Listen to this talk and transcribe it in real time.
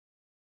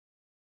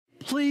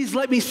Please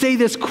let me say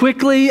this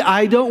quickly.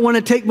 I don't want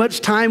to take much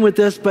time with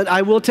this, but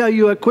I will tell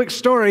you a quick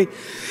story.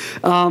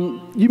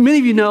 Many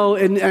of you know,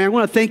 and I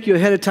want to thank you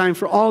ahead of time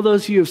for all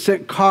those of you who have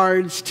sent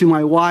cards to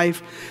my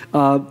wife.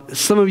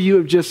 Some of you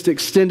have just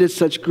extended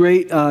such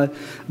great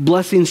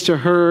blessings to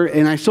her,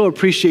 and I so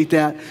appreciate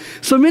that.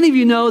 So many of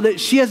you know that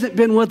she hasn't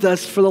been with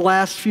us for the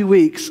last few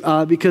weeks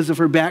because of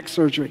her back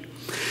surgery.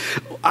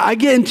 I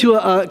get into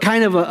a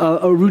kind of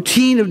a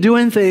routine of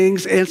doing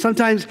things, and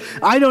sometimes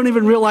I don't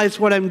even realize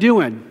what I'm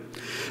doing.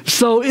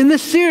 So in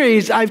this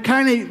series, I've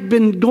kind of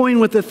been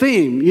going with the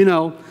theme,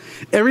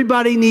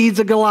 everybody needs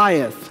a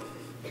Goliath.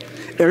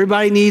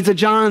 Everybody needs a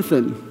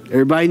Jonathan.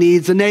 Everybody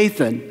needs a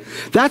Nathan.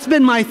 That's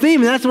been my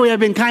theme, and that's the way I've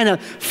been kind of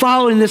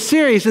following this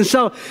series. And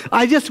so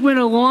I just went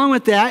along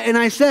with that, and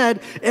I said,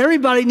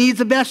 everybody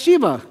needs a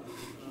Bathsheba.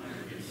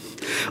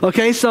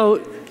 Okay, so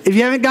if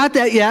you haven't got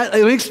that yet,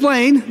 let me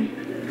explain.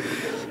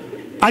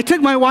 I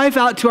took my wife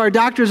out to our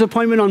doctor's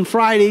appointment on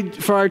Friday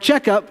for our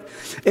checkup,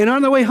 and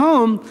on the way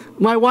home,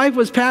 my wife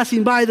was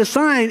passing by the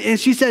sign, and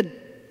she said,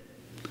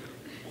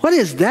 "What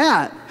is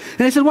that?"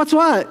 And I said, "What's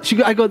what?"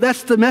 I go,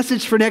 "That's the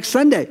message for next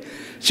Sunday."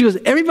 She goes,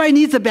 "Everybody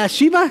needs a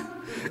Bathsheba?"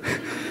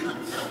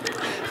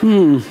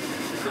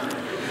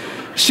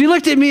 She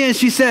looked at me and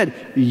she said,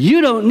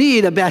 "You don't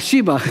need a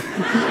Bathsheba."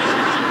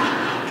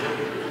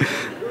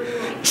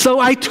 So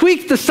I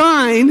tweaked the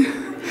sign,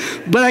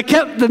 but I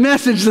kept the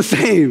message the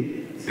same.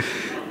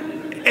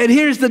 And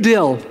here's the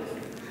deal.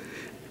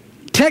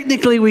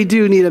 Technically, we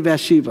do need a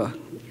Bathsheba.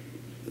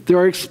 There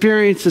are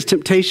experiences,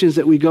 temptations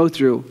that we go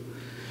through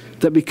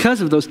that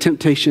because of those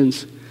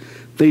temptations,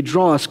 they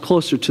draw us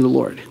closer to the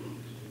Lord.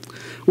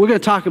 We're going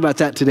to talk about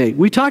that today.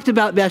 We talked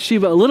about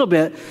Bathsheba a little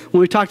bit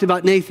when we talked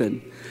about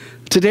Nathan.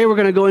 Today, we're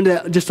going to go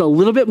into just a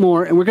little bit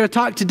more, and we're going to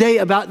talk today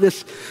about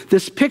this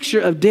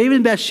picture of David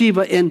and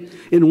Bathsheba in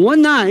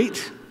one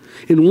night,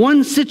 in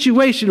one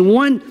situation,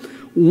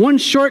 one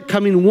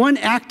shortcoming, one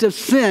act of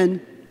sin.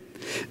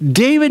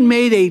 David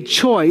made a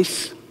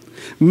choice,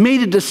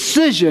 made a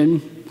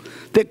decision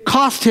that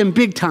cost him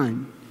big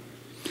time.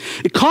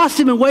 It cost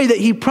him in a way that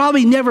he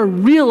probably never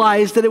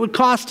realized that it would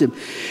cost him.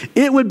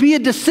 It would be a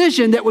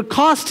decision that would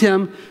cost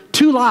him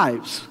 2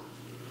 lives.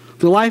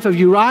 The life of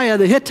Uriah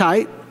the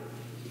Hittite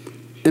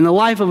and the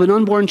life of an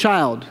unborn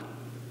child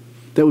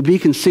that would be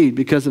conceived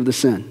because of the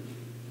sin.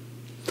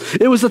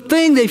 It was a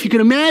thing that if you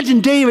can imagine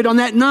David on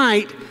that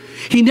night,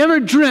 he never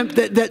dreamt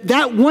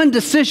that one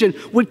decision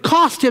would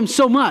cost him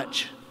so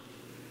much.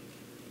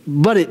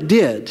 But it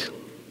did.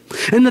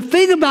 And the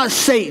thing about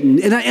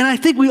Satan, and I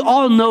think we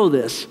all know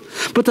this,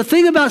 but the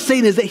thing about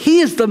Satan is that he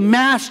is the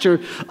master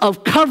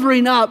of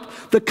covering up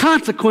the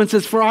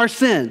consequences for our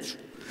sins.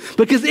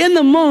 Because in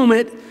the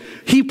moment,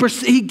 he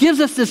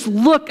gives us this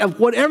look of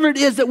whatever it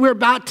is that we're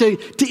about to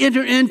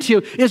enter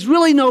into is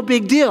really no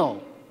big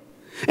deal.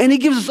 And he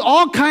gives us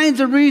all kinds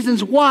of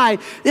reasons why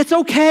it's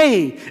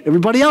okay.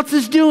 Everybody else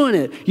is doing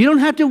it. You don't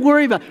have to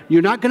worry about it.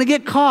 You're not going to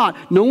get caught.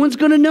 No one's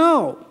going to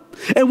know.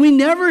 And we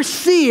never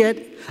see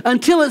it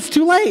until it's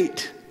too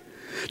late.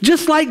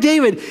 Just like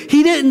David,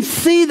 he didn't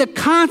see the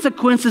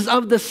consequences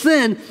of the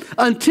sin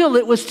until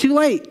it was too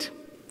late.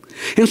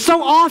 And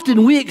so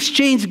often we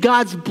exchange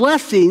God's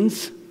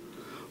blessings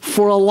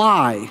for a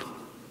lie.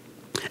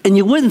 And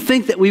you wouldn't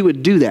think that we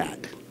would do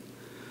that,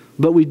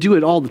 but we do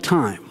it all the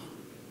time.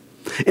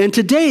 And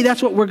today,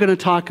 that's what we're going to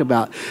talk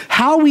about.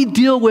 How we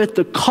deal with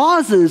the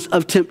causes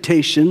of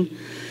temptation,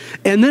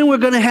 and then we're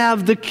going to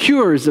have the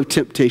cures of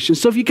temptation.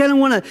 So if you kind of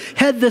want to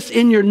head this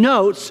in your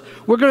notes,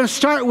 we're going to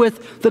start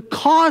with the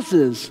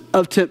causes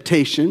of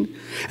temptation,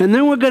 and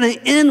then we're going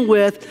to end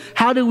with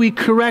how do we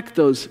correct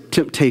those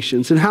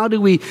temptations, and how do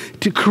we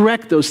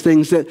correct those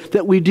things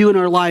that we do in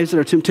our lives that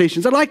are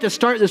temptations. I'd like to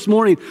start this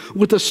morning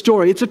with a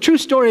story. It's a true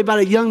story about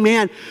a young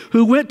man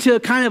who went to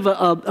kind of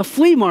a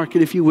flea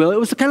market, if you will. It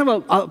was kind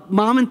of a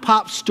mom and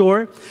pop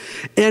store,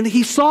 and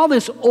he saw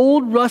this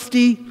old,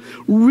 rusty,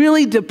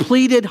 really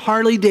depleted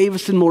Harley Davidson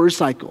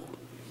motorcycle.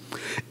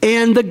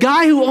 And the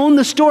guy who owned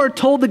the store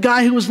told the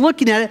guy who was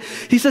looking at it,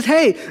 he says,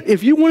 "Hey,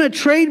 if you want to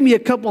trade me a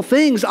couple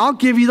things, I'll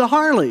give you the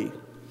Harley."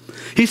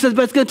 He says,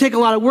 "But it's going to take a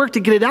lot of work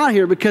to get it out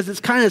here because it's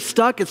kind of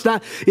stuck. It's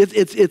kind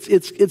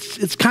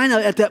of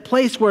at that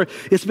place where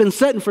it's been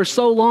sitting for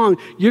so long.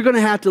 You're going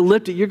to have to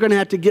lift it. You're going to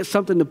have to get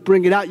something to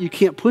bring it out. You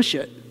can't push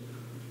it."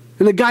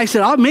 And the guy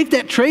said, "I'll make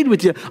that trade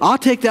with you. I'll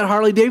take that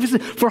Harley Davidson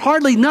for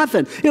hardly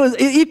nothing." It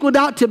equaled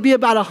out to be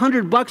about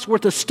 $100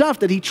 worth of stuff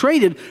that he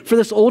traded for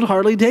this old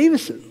Harley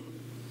Davidson.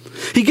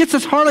 He gets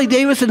this Harley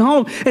Davidson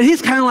home, and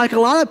he's kind of like a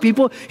lot of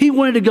people. He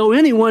wanted to go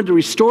in. He wanted to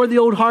restore the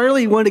old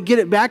Harley. He wanted to get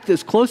it back to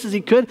as close as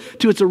he could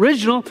to its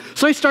original.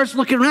 So he starts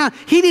looking around.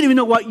 He didn't even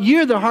know what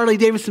year the Harley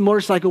Davidson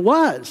motorcycle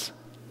was.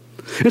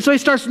 And so he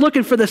starts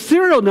looking for the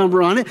serial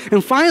number on it,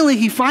 and finally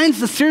he finds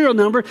the serial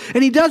number,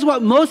 and he does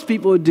what most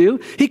people would do.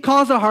 He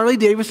calls a Harley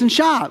Davidson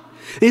shop.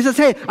 And he says,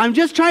 "Hey, I'm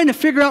just trying to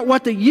figure out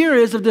what the year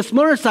is of this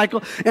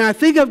motorcycle, and I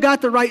think I've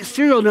got the right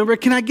serial number.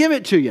 Can I give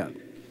it to you?"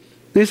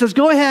 And he says,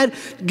 "Go ahead,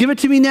 give it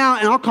to me now,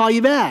 and I'll call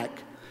you back."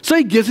 So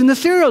he gives him the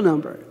serial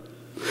number.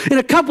 In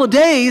a couple of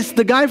days,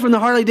 the guy from the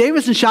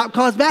Harley-Davidson shop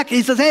calls back and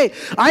he says, hey,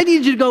 I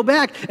need you to go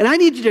back and I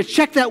need you to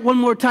check that one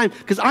more time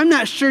because I'm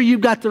not sure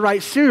you've got the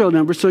right serial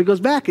number. So he goes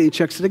back and he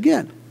checks it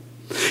again.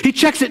 He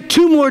checks it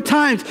 2 more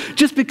times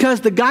just because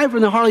the guy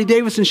from the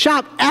Harley-Davidson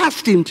shop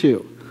asked him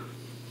to.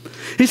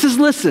 He says,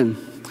 listen,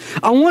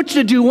 I want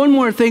you to do one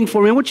more thing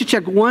for me. I want you to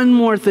check one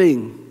more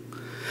thing.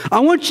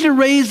 I want you to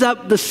raise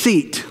up the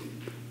seat.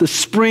 The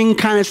spring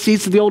kind of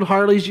seats that the old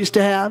Harleys used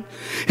to have.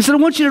 He said, I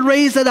want you to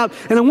raise that up,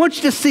 and I want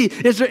you to see,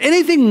 is there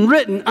anything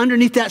written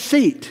underneath that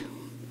seat?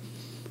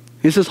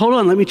 He says, hold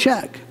on, let me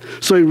check.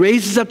 So he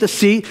raises up the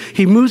seat,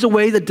 he moves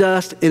away the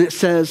dust, and it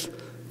says,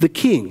 the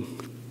king.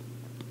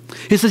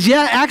 He says,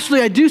 yeah,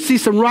 actually, I do see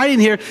some writing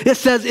here. It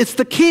says, it's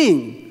the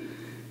king.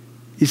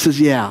 He says,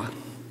 yeah.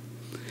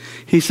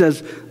 He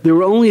says, there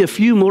were only a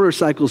few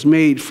motorcycles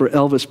made for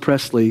Elvis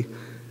Presley,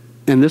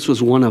 and this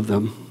was one of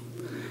them.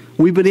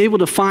 We've been able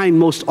to find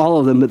most all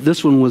of them, but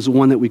this one was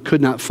one that we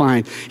could not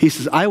find. He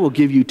says, I will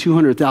give you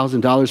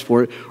 $200,000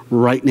 for it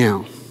right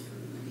now.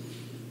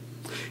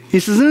 He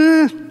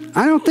says,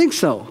 I don't think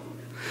so.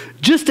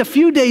 Just a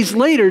few days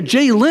later,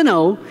 Jay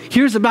Leno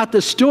hears about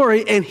this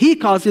story, and he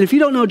calls it. If you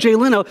don't know Jay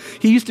Leno,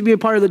 he used to be a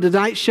part of the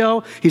Tonight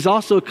Show. He's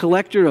also a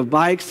collector of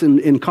bikes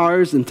and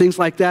cars and things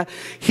like that.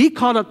 He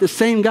called up the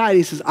same guy, and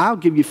he says, I'll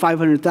give you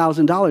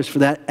 $500,000 for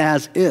that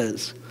as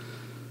is.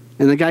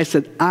 And the guy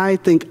said, I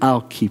think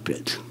I'll keep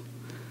it.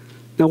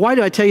 Now, why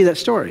do I tell you that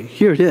story?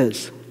 Here it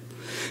is.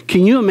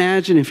 Can you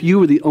imagine if you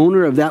were the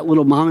owner of that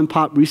little mom and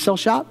pop resale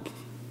shop?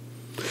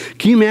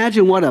 Can you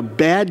imagine what a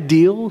bad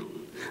deal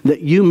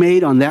that you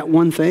made on that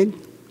one thing?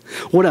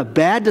 What a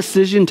bad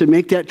decision to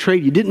make that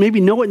trade. You didn't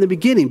maybe know it in the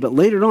beginning, but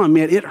later on,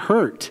 man, it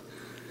hurt.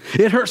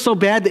 It hurt so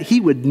bad that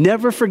he would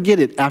never forget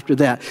it after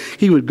that.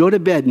 He would go to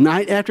bed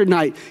night after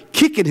night,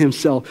 kicking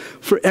himself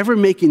for ever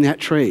making that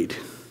trade.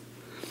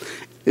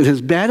 It's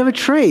as bad of a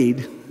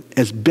trade,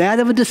 as bad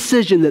of a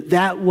decision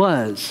that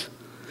was,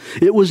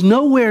 it was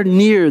nowhere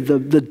near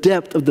the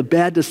depth of the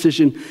bad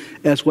decision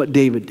as what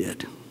David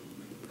did.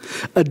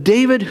 A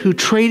David who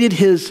traded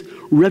his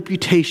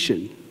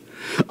reputation,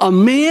 a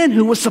man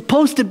who was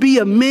supposed to be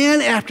a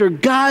man after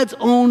God's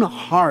own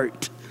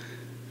heart,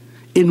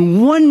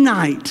 in one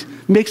night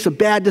makes a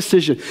bad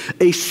decision,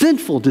 a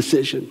sinful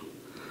decision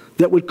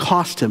that would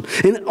cost him.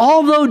 And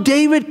although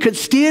David could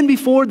stand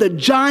before the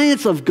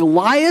giants of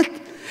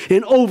Goliath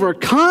and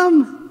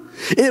overcome,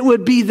 it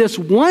would be this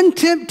one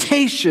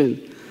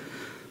temptation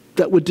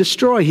that would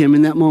destroy him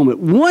in that moment.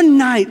 One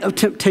night of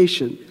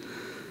temptation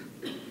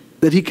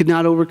that he could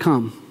not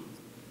overcome.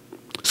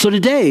 So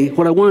today,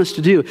 what I want us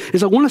to do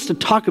is I want us to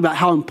talk about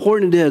how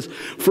important it is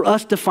for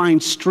us to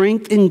find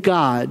strength in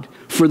God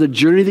for the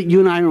journey that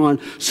you and I are on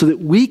so that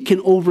we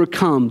can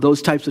overcome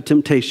those types of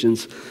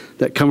temptations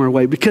that come our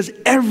way. Because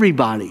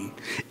everybody,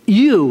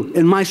 you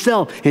and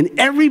myself and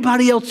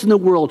everybody else in the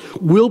world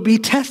will be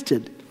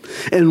tested.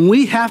 And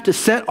we have to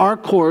set our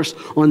course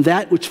on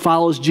that which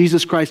follows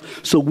Jesus Christ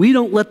so we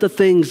don't let the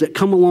things that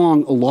come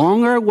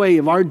along our way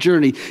of our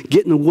journey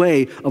get in the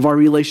way of our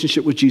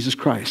relationship with Jesus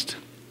Christ.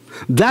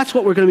 That's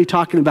what we're going to be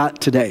talking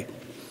about today.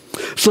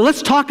 So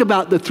let's talk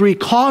about the 3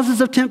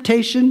 causes of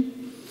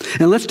temptation,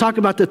 and let's talk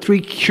about the 3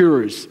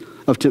 cures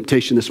of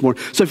temptation this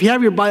morning. So if you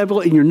have your Bible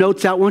and your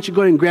notes out, why don't you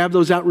go ahead and grab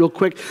those out real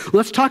quick.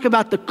 Let's talk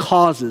about the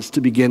causes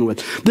to begin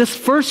with. This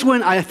first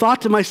one, I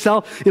thought to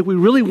myself, if we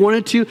really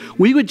wanted to,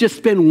 we would just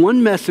spend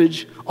one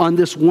message on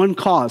this one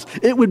cause.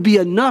 It would be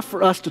enough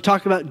for us to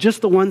talk about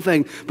just the one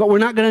thing, but we're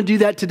not going to do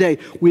that today.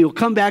 We will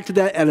come back to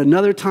that at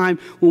another time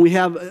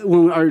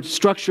when our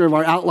structure of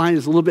our outline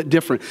is a little bit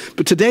different.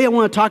 But today I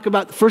want to talk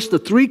about first the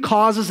 3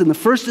 causes, and the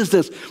first is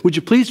this. Would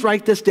you please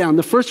write this down?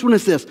 The first one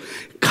is this: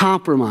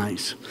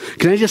 compromise.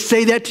 Can I just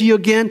say that to you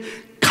again?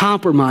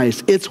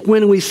 Compromise. It's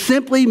when we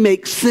simply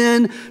make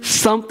sin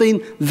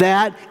something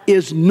that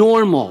is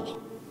normal.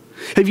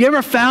 Have you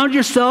ever found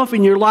yourself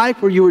in your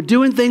life where you were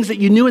doing things that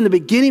you knew in the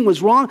beginning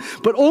was wrong,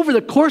 but over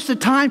the course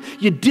of time,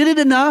 you did it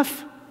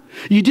enough,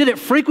 you did it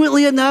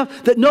frequently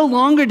enough that no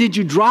longer did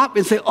you drop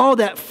and say, oh,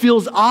 that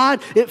feels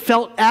odd. It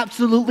felt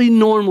absolutely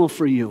normal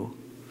for you.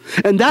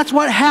 And that's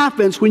what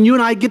happens when you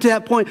and I get to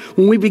that point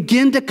when we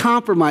begin to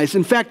compromise.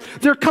 In fact,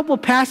 there are a couple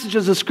of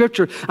passages of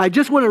Scripture I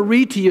just want to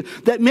read to you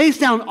that may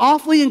sound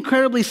awfully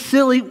incredibly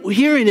silly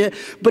hearing it,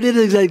 but it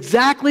is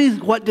exactly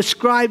what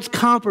describes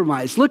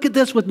compromise. Look at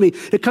this with me.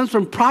 It comes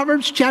from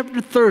Proverbs chapter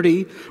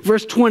 30,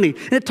 verse 20.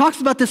 And it talks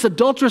about this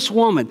adulterous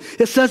woman.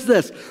 It says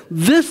this: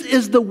 this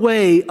is the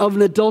way of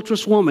an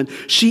adulterous woman.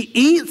 She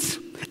eats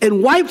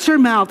and wipes her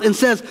mouth and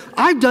says,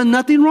 I've done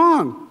nothing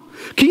wrong.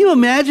 Can you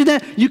imagine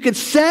that? You could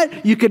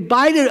you could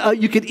bite it,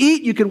 you could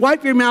eat, you could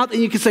wipe your mouth,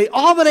 and you could say,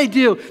 all that I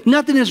do,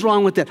 nothing is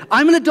wrong with that.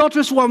 I'm an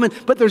adulterous woman,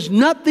 but there's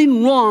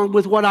nothing wrong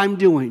with what I'm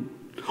doing.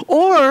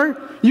 Or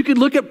you could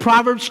look at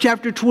Proverbs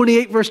chapter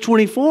 28, verse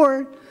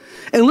 24,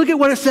 and look at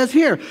what it says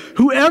here.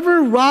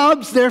 Whoever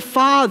robs their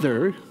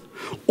father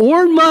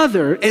or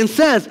mother and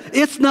says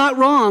it's not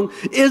wrong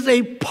is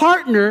a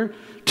partner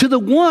to the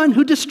one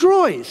who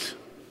destroys.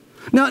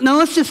 Now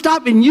let's just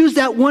stop and use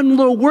that one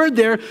little word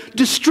there,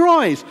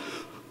 destroys.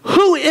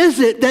 Who is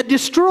it that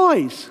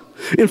destroys?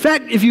 In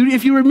fact, if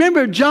you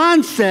remember,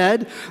 John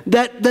said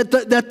that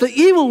the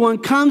evil one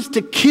comes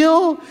to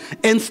kill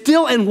and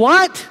steal and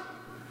what?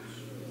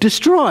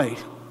 Destroy.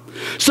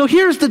 So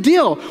here's the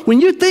deal.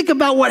 When you think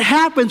about what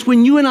happens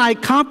when you and I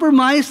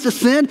compromise to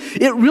sin,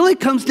 it really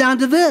comes down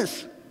to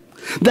this.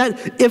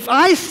 That if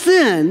I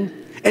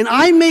sin and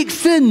I make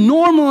sin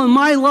normal in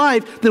my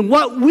life, then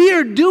what we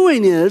are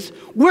doing is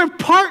we're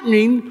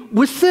partnering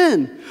with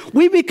sin.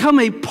 We become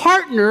a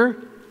partner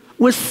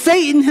with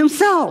Satan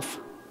himself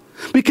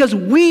because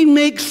we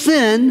make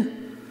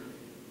sin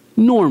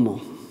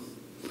normal.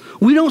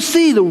 We don't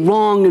see the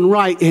wrong and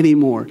right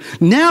anymore.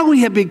 Now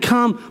we have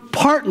become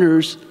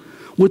partners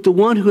with the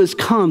one who has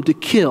come to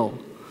kill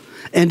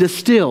and to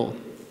steal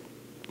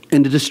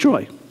and to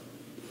destroy.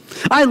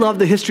 I love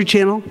the History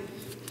Channel.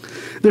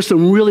 There's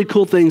some really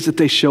cool things that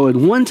they show.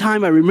 And one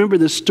time I remember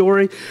this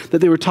story that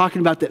they were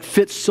talking about that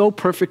fits so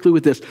perfectly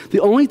with this.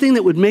 The only thing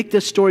that would make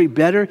this story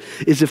better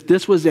is if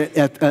this was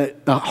at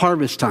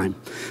harvest time,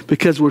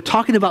 because we're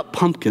talking about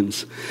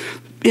pumpkins.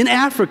 In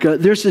Africa,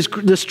 there's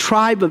this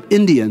tribe of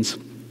Indians,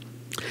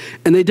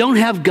 and they don't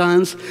have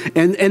guns,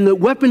 and the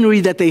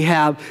weaponry that they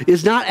have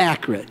is not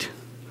accurate.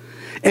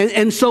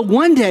 And so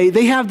one day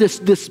they have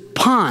this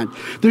pond.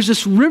 There's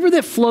this river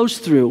that flows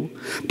through,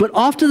 but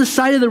off to the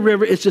side of the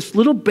river is this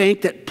little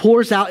bank that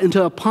pours out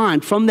into a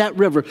pond from that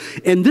river.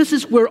 And this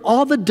is where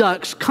all the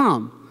ducks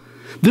come.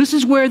 This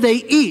is where they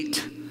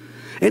eat.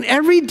 And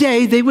every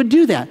day they would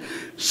do that.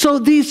 So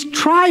these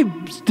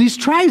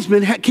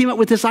tribesmen came up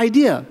with this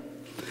idea.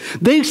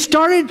 They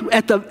started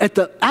at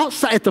the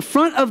outside, at the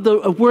front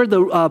of where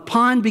the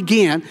pond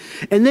began,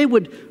 and they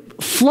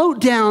would float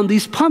down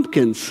these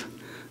pumpkins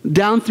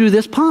down through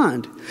this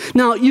pond.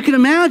 Now, you can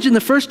imagine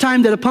the first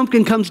time that a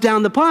pumpkin comes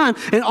down the pond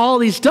and all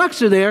these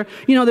ducks are there,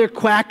 they're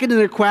quacking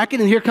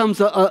and here comes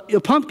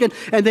a pumpkin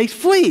and they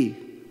flee.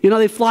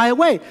 They fly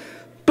away.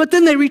 But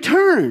then they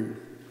return.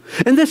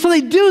 And so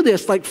they do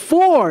this like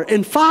 4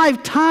 and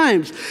 5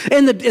 times.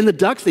 And the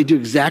ducks, they do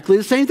exactly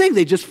the same thing.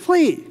 They just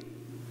flee.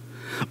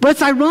 But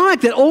it's ironic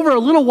that over a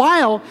little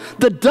while,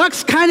 the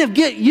ducks kind of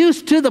get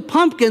used to the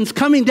pumpkins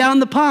coming down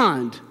the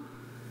pond.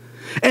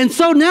 And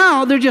so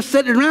now they're just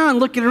sitting around,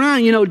 looking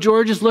around.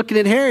 George is looking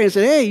at Harry and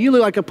saying, hey, you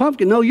look like a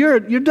pumpkin. No, you're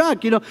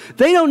duck.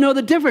 They don't know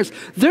the difference.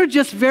 They're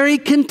just very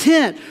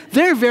content.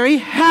 They're very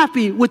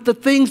happy with the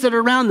things that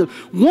are around them.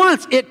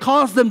 Once it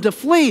caused them to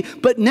flee,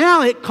 but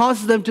now it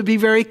causes them to be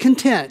very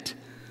content.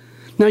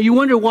 Now you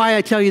wonder why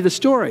I tell you the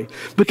story.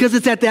 Because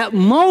it's at that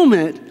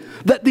moment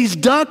that these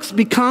ducks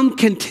become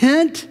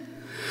content,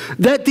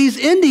 that these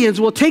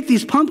Indians will take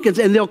these pumpkins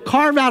and they'll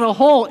carve out a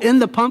hole in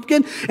the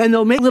pumpkin and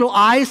they'll make little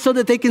eyes so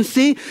that they can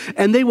see,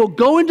 and they will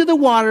go into the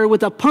water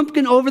with a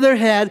pumpkin over their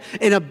head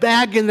and a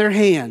bag in their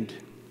hand.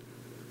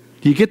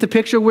 Do you get the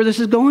picture of where this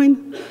is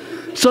going?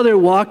 So they're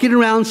walking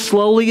around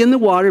slowly in the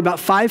water,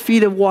 about 5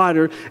 feet of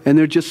water, and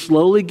they're just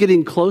slowly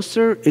getting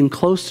closer and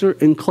closer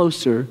and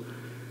closer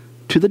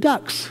to the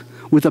ducks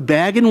with a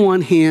bag in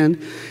one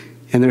hand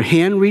and their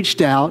hand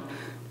reached out.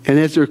 And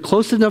as they're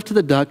close enough to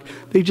the duck,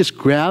 they just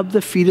grab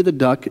the feet of the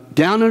duck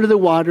down under the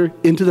water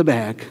into the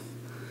bag.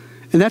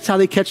 And that's how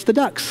they catch the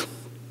ducks.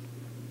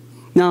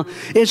 Now,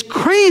 as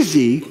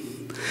crazy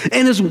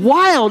and as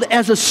wild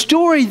as a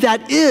story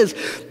that is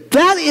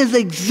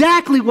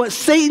exactly what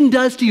Satan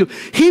does to you.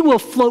 He will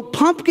float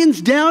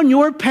pumpkins down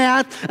your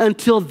path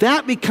until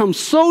that becomes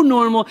so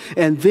normal,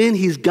 and then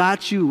he's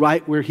got you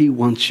right where he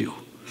wants you.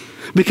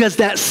 Because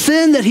that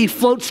sin that he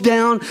floats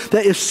down,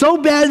 that is so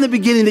bad in the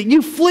beginning that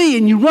you flee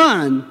and you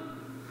run,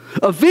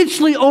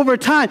 eventually over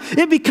time,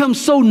 it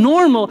becomes so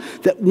normal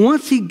that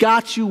once he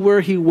got you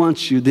where he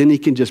wants you, then he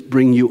can just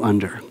bring you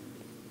under.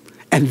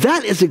 And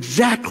that is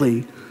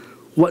exactly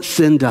what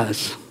sin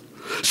does.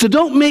 So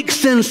don't make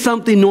sin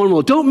something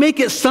normal. Don't make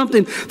it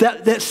something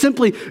that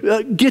simply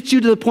gets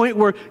you to the point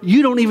where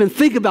you don't even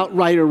think about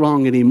right or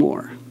wrong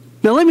anymore.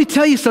 Now let me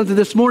tell you something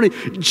this morning.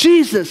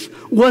 Jesus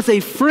was a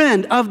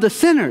friend of the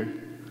sinner.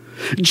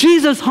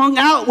 Jesus hung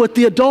out with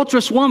the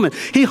adulterous woman.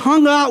 He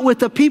hung out with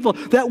the people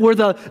that were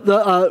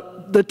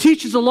the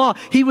teachers of law.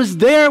 He was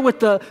there with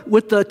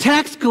the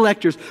tax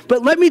collectors.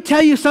 But let me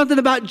tell you something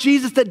about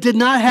Jesus that did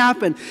not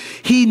happen.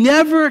 He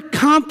never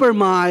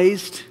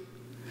compromised.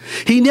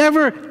 He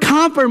never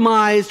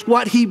compromised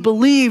what he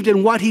believed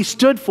and what he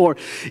stood for.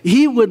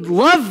 He would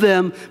love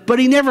them, but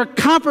he never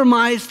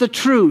compromised the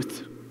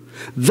truth.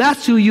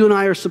 That's who you and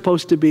I are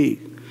supposed to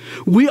be.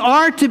 We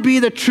are to be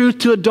the truth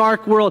to a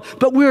dark world,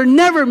 but we're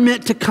never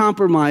meant to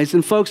compromise.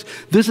 And folks,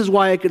 this is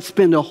why I could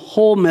spend a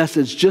whole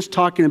message just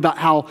talking about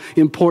how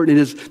important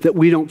it is that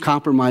we don't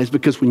compromise.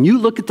 Because when you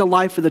look at the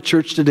life of the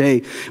church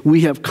today,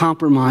 we have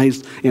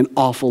compromised an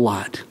awful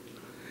lot.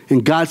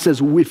 And God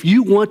says, if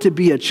you want to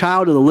be a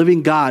child of the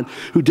living God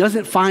who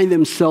doesn't find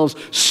themselves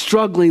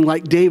struggling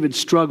like David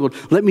struggled,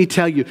 let me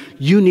tell you,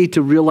 you need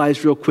to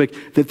realize real quick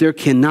that there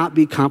cannot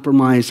be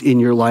compromise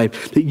in your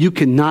life, that you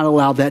cannot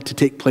allow that to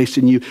take place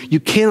in you. You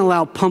can't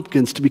allow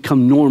pumpkins to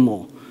become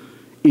normal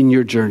in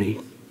your journey.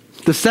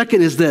 The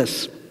second is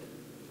this.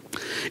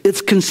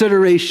 It's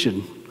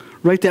consideration.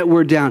 Write that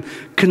word down.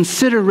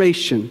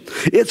 Consideration.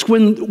 It's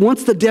when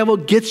once the devil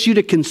gets you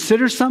to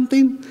consider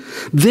something,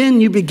 then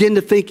you begin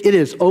to think it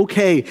is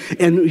okay.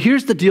 And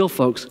here's the deal,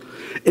 folks.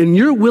 And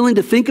you're willing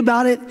to think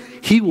about it,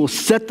 he will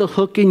set the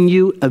hook in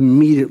you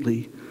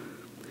immediately.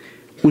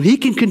 When he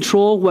can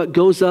control what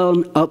goes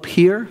on up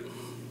here,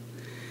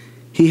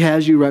 he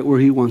has you right where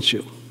he wants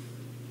you.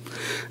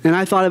 And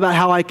I thought about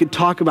how I could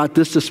talk about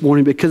this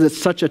morning because it's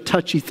such a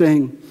touchy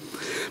thing.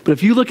 But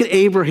if you look at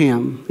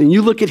Abraham and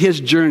you look at his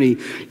journey,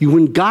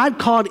 when God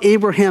called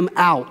Abraham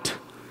out,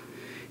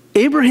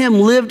 Abraham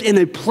lived in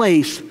a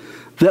place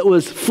that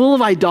was full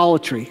of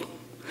idolatry.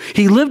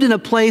 He lived in a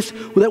place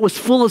that was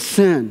full of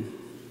sin.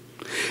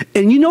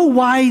 And you know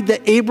why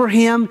that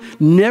Abraham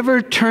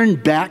never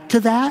turned back to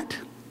that?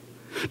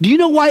 Do you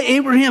know why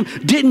Abraham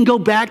didn't go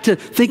back to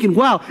thinking,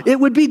 wow, it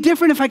would be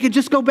different if I could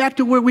just go back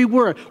to where we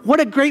were.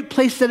 What a great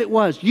place that it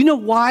was. You know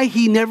why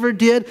he never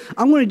did?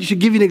 I'm going to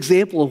give you an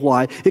example of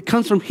why. It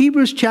comes from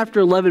Hebrews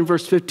chapter 11,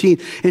 verse 15.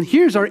 And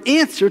here's our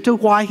answer to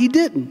why he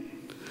didn't.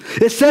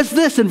 It says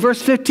this in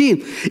verse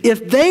 15.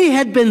 If they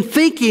had been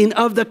thinking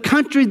of the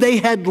country they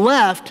had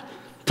left,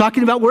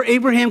 talking about where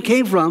Abraham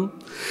came from,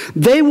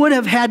 they would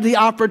have had the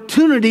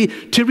opportunity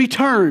to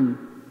return.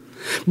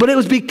 But it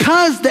was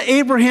because that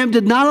Abraham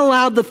did not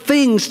allow the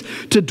things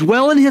to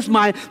dwell in his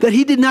mind that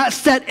he did not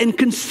set and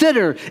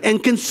consider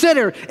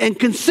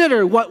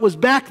what was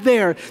back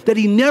there, that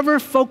he never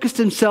focused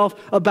himself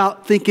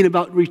about thinking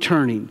about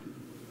returning.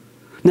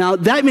 Now,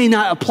 that may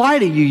not apply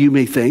to you, you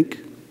may think,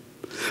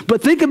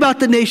 but think about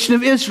the nation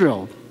of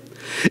Israel.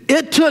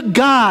 It took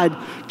God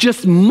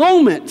just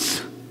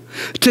moments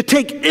to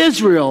take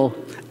Israel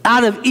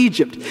out of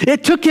Egypt.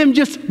 It took him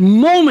just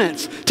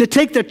moments to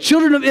take the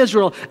children of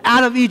Israel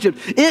out of Egypt.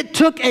 It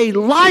took a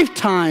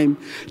lifetime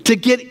to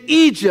get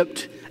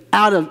Egypt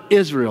out of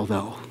Israel,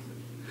 though.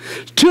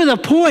 To the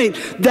point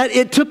that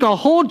it took a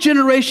whole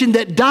generation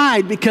that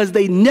died because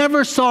they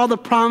never saw the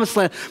promised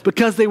land,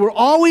 because they were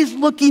always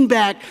looking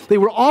back. They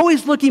were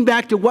always looking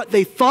back to what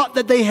they thought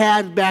that they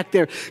had back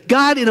there.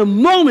 God, in a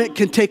moment,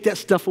 can take that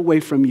stuff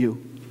away from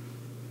you.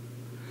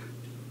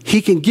 He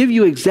can give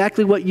you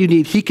exactly what you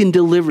need. He can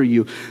deliver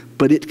you.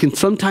 But it can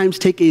sometimes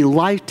take a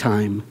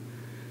lifetime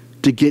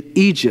to get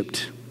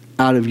Egypt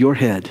out of your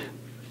head.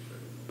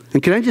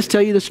 And can I just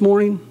tell you this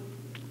morning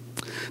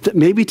that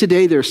maybe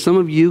today there are some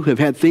of you who have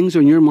had things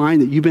on your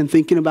mind that you've been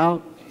thinking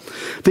about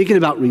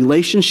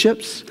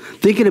relationships,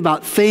 thinking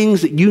about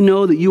things that you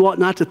know that you ought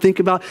not to think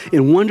about,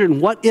 and wondering,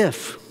 what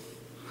if?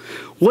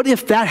 What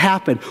if that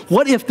happened?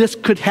 What if this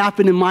could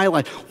happen in my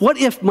life? What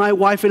if my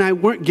wife and I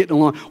weren't getting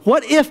along?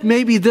 What if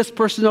maybe this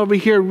person over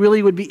here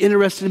really would be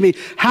interested in me?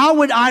 How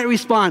would I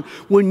respond?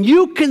 When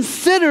you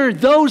consider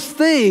those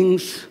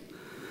things,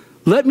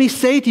 let me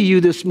say to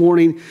you this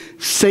morning,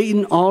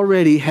 Satan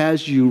already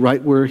has you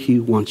right where he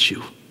wants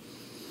you.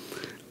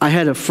 I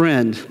had a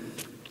friend,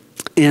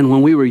 and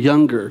when we were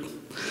younger,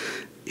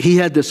 he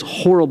had this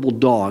horrible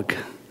dog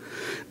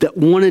that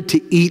wanted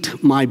to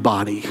eat my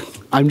body.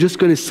 I'm just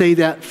going to say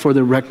that for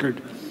the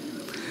record.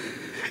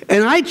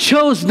 And I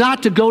chose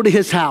not to go to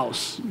his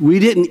house. We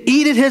didn't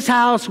eat at his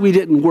house. We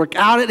didn't work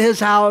out at his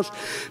house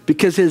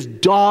because his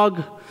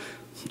dog,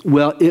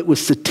 well, it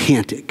was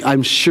satanic.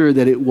 I'm sure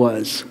that it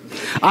was.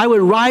 I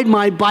would ride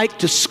my bike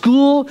to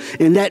school,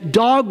 and that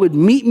dog would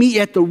meet me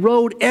at the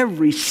road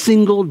every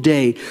single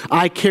day.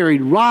 I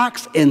carried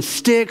rocks and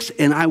sticks,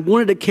 and I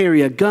wanted to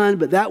carry a gun,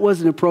 but that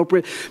wasn't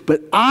appropriate.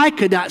 But I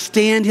could not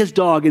stand his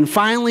dog. And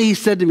finally, he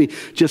said to me,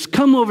 just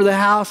come over to the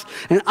house,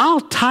 and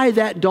I'll tie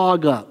that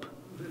dog up.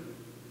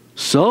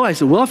 So I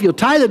said, well, if you'll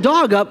tie the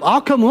dog up,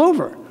 I'll come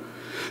over.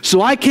 So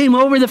I came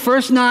over the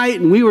first night,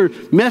 and we were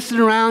messing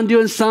around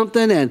doing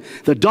something, and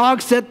the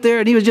dog sat there,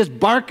 and he was just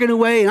barking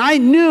away, and I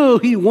knew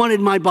he wanted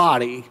my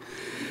body.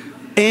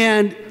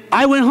 And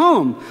I went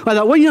home. I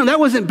thought, well, that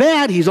wasn't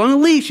bad. He's on a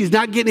leash. He's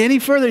not getting any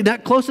further. He's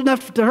not close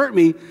enough to hurt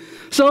me.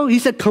 So he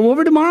said, come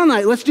over tomorrow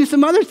night. Let's do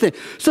some other thing.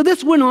 So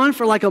this went on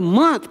for like a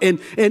month, and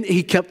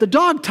he kept the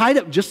dog tied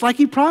up just like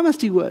he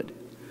promised he would.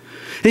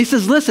 And he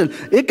says, listen,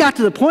 it got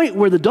to the point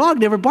where the dog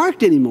never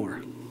barked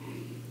anymore.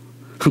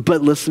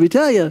 But listen, let me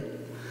tell you,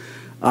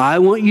 I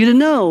want you to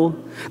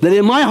know that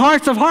in my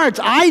hearts of hearts,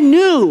 I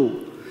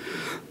knew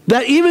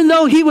that even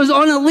though he was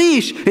on a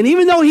leash and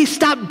even though he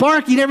stopped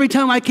barking every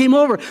time I came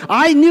over,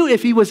 I knew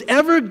if he was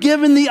ever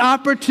given the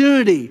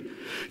opportunity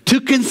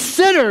to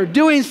consider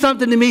doing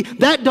something to me,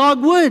 that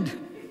dog would.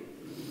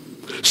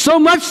 So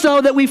much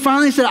so that we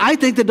finally said, I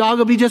think the dog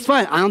will be just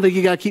fine. I don't think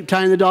you got to keep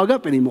tying the dog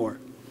up anymore.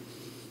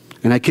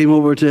 And I came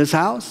over to his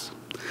house,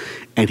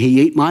 and he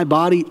ate my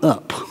body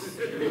up.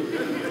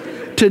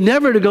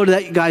 Never to go to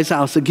that guy's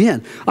house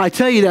again. I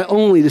tell you that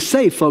only to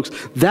say, folks,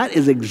 that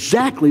is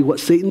exactly what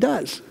Satan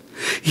does.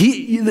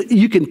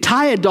 You can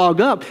tie a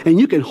dog up and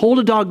you can hold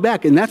a dog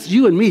back, and that's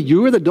you and me.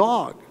 You are the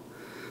dog.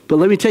 But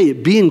let me tell you,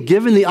 being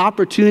given the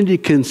opportunity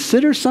to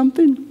consider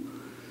something,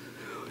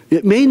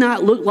 it may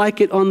not look like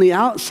it on the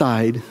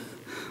outside,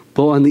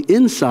 but on the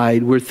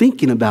inside, we're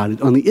thinking about it.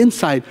 On the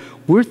inside,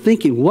 we're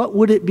thinking, what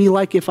would it be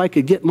like if I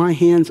could get my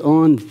hands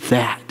on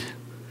that?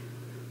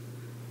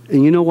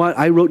 And you know what?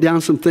 I wrote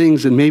down some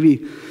things, and maybe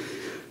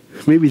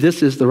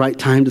this is the right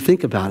time to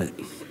think about it.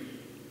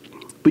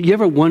 But you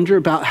ever wonder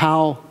about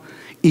how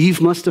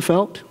Eve must have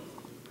felt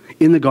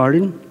in the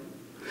garden?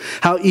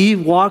 How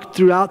Eve walked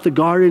throughout the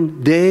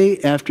garden day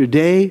after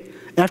day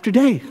after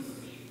day.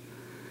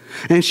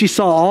 And she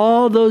saw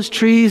all those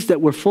trees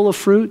that were full of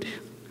fruit.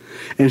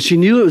 And she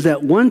knew it was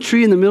that one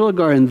tree in the middle of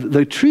the garden,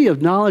 the tree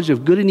of knowledge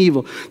of good and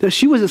evil, that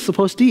she wasn't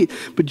supposed to eat.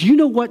 But do you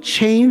know what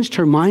changed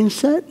her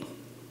mindset?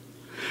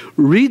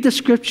 Read the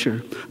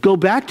scripture. Go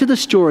back to the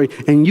story,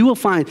 and you will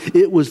find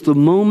it was the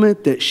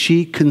moment that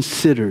she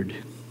considered,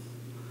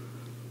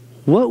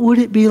 what would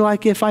it be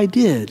like if I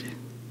did?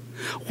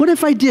 What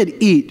if I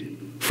did eat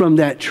from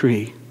that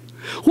tree?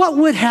 What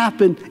would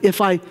happen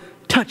if I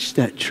touched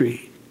that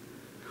tree?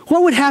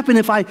 What would happen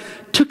if I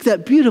took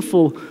that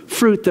beautiful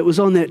fruit that was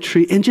on that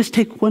tree and just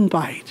take one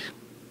bite?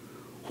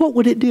 What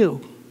would it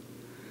do?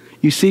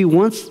 You see,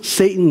 once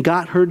Satan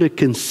got her to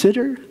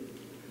consider,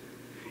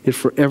 it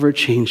forever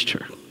changed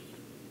her.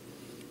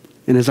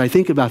 And as I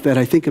think about that,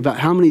 I think about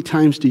how many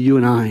times do you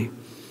and I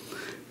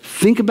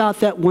think about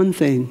that one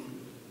thing,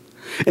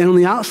 and on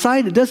the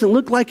outside it doesn't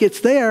look like it's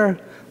there,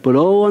 but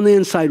on the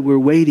inside we're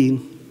waiting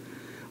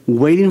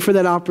for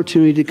that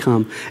opportunity to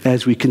come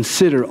as we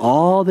consider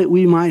all that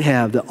we might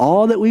have,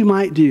 all that we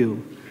might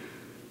do.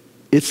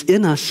 It's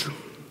in us.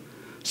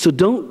 So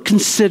don't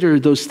consider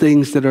those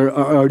things that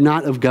are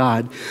not of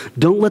God.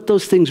 Don't let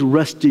those things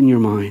rest in your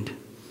mind.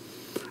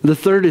 The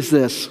third is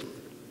this: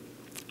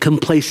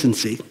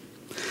 complacency.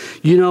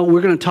 You know,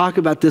 we're going to talk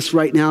about this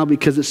right now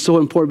because it's so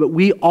important, but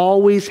we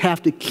always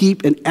have to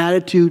keep an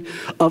attitude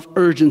of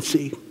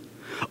urgency.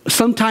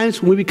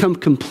 Sometimes when we become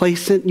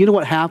complacent, you know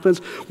what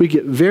happens? We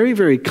get very,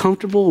 very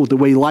comfortable with the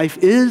way life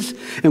is,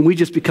 and we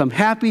just become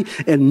happy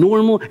and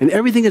normal, and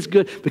everything is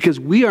good because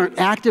we aren't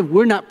active.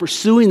 We're not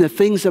pursuing the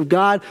things of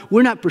God.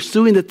 We're not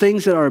pursuing the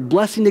things that are a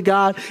blessing to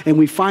God, and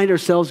we find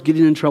ourselves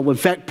getting in trouble. In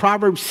fact,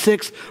 Proverbs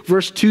 6,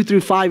 verse 2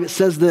 through 5, it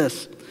says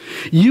this: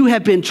 you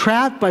have been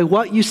trapped by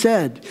what you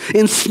said,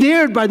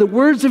 ensnared by the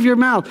words of your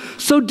mouth.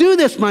 So do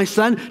this, my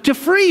son, to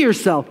free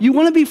yourself. You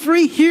want to be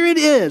free? Here it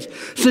is.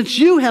 Since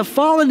you have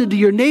fallen into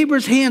your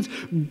neighbor's hands,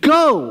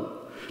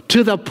 go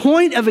to the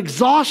point of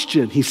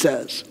exhaustion, he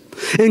says,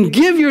 and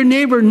give your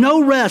neighbor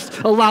no rest.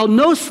 Allow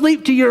no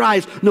sleep to your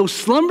eyes, no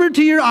slumber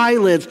to your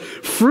eyelids.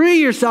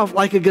 Free yourself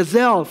like a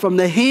gazelle from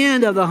the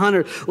hand of the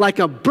hunter, like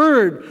a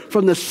bird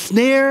from the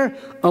snare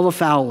of a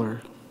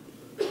fowler.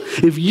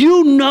 If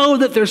you know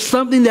that there's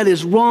something that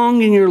is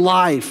wrong in your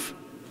life,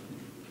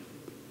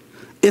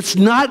 it's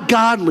not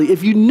godly.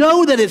 If you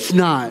know that it's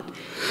not,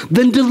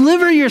 then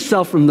deliver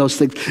yourself from those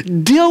things.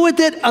 Deal with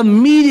it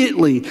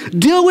immediately.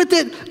 Deal with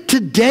it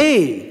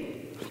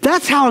today.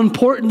 That's how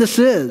important this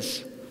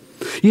is.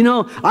 You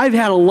know, I've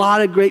had a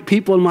lot of great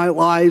people in my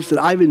lives that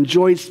I've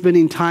enjoyed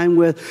spending time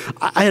with.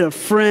 I had a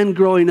friend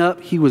growing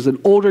up. He was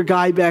an older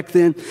guy back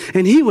then,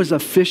 and he was a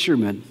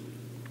fisherman.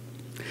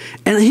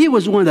 And he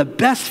was one of the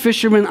best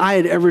fishermen I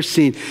had ever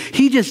seen.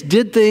 He just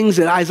did things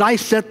that as I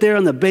sat there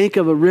on the bank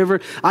of a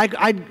river,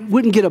 I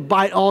wouldn't get a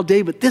bite all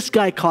day, but this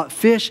guy caught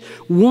fish,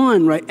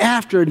 one right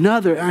after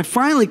another. And I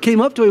finally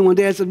came up to him one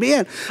day.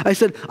 I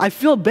said, I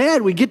feel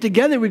bad. We get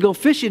together, we go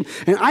fishing,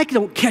 and I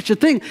don't catch a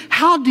thing.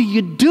 How do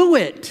you do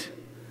it?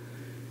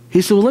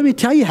 He said, well, let me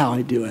tell you how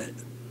I do it.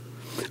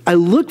 I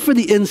look for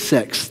the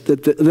insects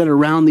that are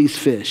around these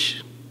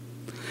fish.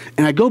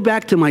 And I go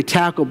back to my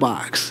tackle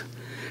box.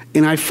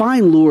 And I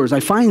find lures,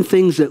 I find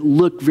things that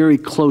look very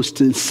close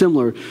to,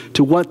 similar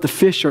to what the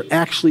fish are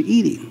actually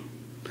eating.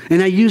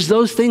 And I use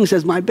those things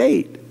as my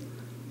bait.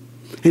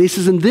 And he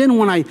says, and then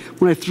when I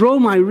throw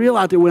my reel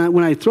out there,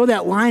 when I throw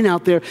that line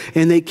out there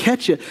and they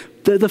catch it,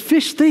 the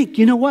fish think,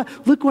 you know what?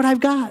 Look what I've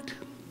got.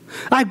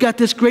 I've got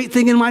this great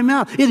thing in my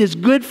mouth. It is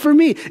good for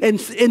me. And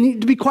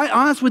to be quite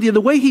honest with you, the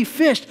way he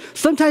fished,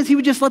 sometimes he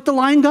would just let the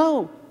line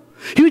go.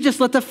 He would just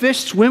let the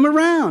fish swim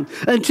around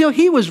until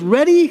he was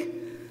ready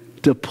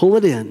to pull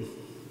it in.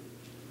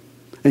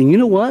 And you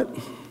know what?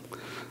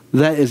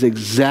 That is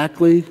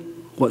exactly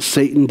what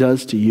Satan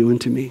does to you and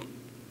to me.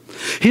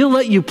 He'll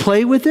let you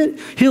play with it.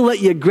 He'll let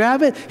you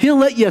grab it. He'll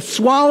let you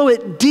swallow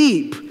it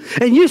deep.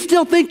 And you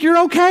still think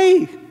you're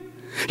okay.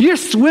 You're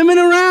swimming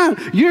around.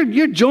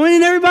 You're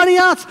joining everybody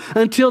else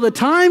until the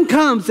time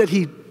comes that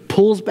he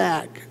pulls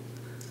back.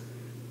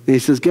 And he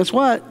says, guess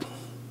what?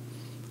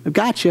 I've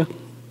got you.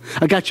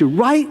 I got you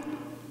right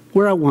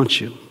where I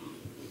want you.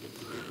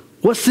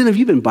 What sin have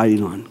you been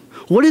biting on?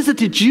 What is it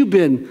that you've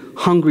been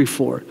hungry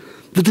for?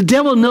 That the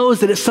devil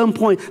knows that at some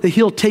point that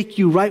he'll take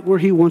you right where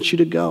he wants you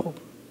to go.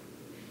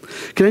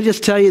 Can I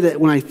just tell you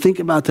that when I think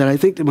about that, I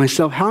think to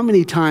myself, how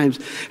many times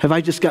have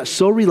I just got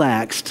so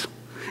relaxed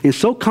and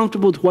so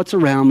comfortable with what's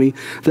around me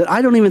that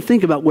I don't even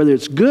think about whether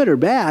it's good or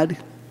bad.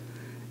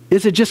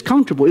 Is it just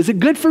comfortable? Is it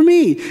good for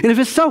me? And if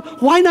it's so,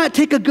 why not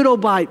take a good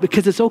old bite?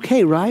 Because it's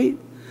okay, right?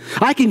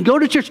 I can go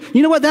to church.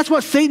 You know what? That's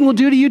what Satan will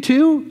do to you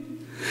too.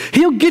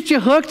 He'll get you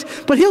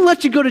hooked, but he'll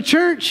let you go to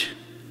church.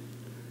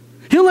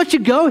 He'll let you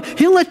go.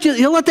 He'll let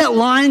that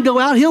line go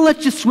out. He'll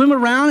let you swim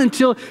around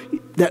until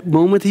that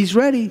moment he's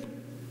ready.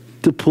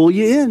 to pull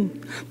you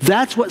in.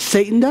 That's what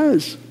Satan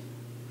does.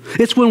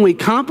 It's when we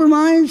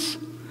compromise.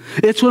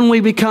 It's when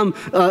we become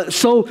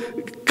so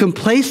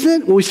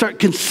complacent, when we start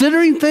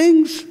considering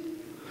things.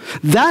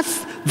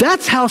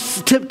 That's how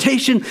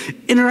temptation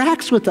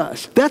interacts with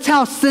us. That's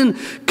how sin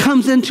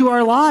comes into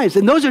our lives.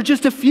 And those are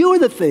just a few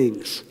of the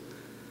things.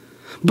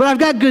 But I've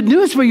got good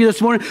news for you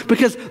this morning,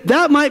 because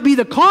that might be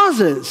the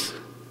causes.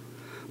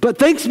 But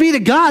thanks be to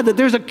God that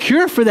there's a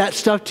cure for that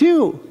stuff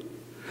too.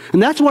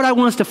 And that's what I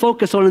want us to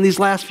focus on in these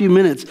last few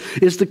minutes,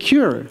 is the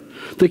cure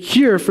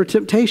for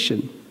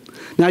temptation.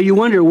 Now you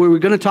wonder, were we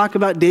going to talk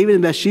about David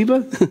and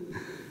Bathsheba?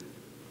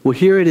 Well,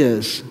 here it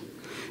is.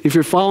 If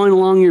you're following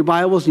along in your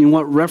Bibles and you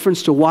want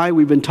reference to why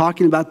we've been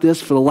talking about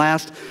this for the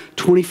last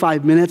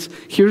 25 minutes,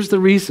 here's the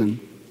reason.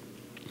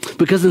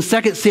 Because in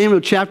 2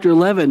 Samuel chapter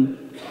 11,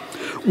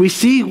 we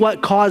see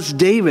what caused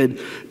David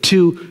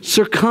to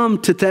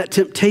succumb to that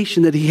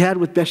temptation that he had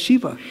with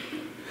Bathsheba.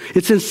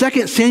 It's in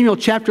 2 Samuel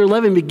chapter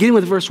 11, beginning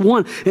with verse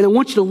 1. And I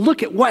want you to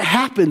look at what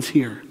happens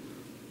here.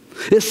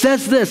 It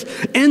says this: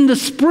 in the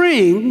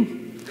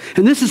spring,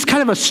 and this is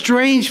kind of a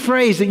strange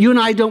phrase that you and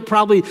I don't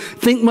probably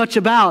think much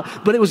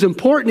about, but it was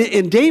important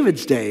in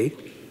David's day.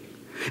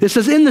 It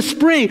says, in the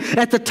spring,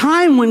 at the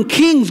time when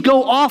kings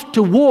go off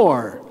to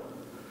war,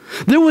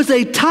 there was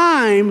a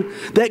time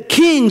that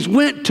kings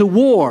went to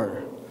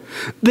war.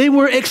 They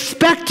were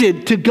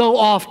expected to go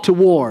off to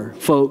war,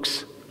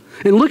 folks.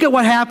 And look at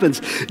what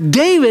happens.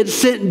 David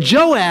sent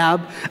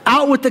Joab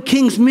out with the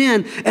king's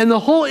men and the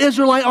whole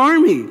Israelite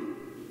army.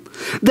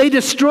 They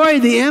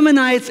destroyed the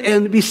Ammonites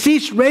and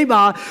besieged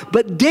Rabbah,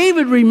 but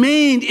David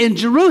remained in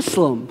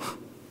Jerusalem.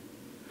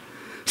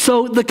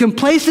 So the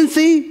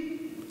complacency,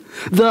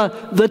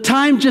 the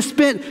time just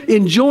spent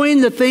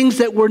enjoying the things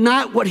that were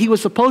not what he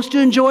was supposed to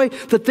enjoy,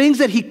 the things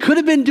that he could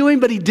have been doing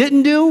but he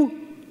didn't do.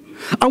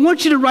 I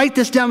want you to write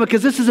this down,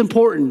 because this is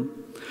important.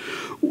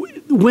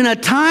 When a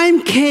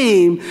time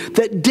came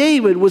that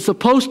David was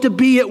supposed to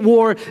be at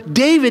war,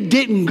 David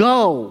didn't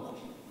go.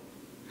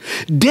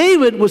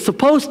 David was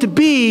supposed to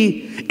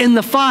be in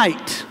the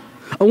fight.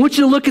 I want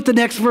you to look at the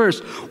next verse.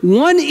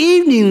 One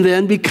evening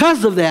then,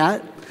 because of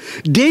that,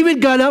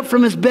 David got up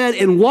from his bed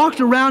and walked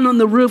around on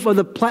the roof of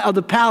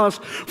the palace.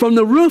 From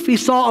the roof he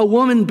saw a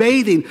woman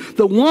bathing.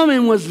 The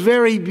woman was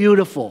very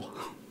beautiful.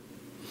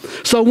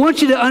 So I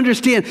want you to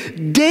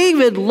understand,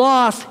 David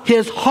lost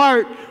his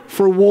heart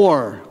for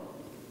war.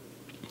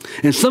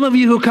 And some of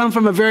you who come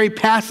from a very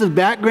passive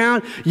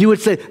background, you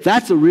would say,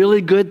 that's a really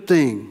good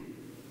thing.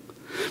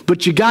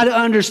 But you got to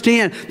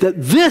understand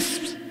that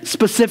this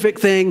specific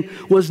thing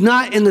was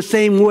not in the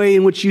same way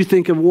in which you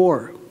think of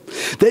war.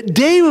 That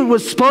David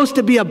was supposed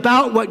to be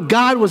about what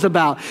God was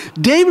about.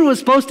 David was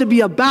supposed to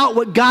be about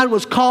what God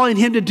was calling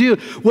him to do,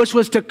 which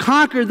was to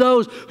conquer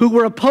those who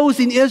were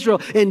opposing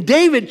Israel. And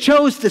David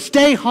chose to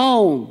stay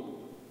home.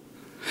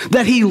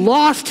 That he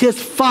lost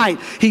his fight.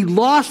 He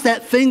lost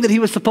that thing that he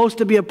was supposed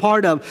to be a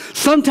part of.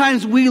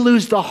 Sometimes we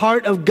lose the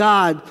heart of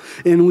God,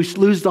 and we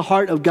lose the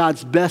heart of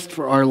God's best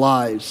for our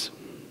lives.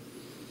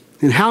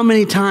 And how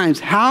many times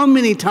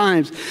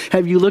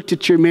have you looked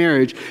at your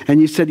marriage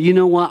and you said, you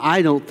know what,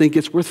 I don't think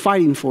it's worth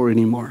fighting for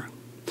anymore.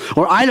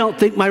 Or I don't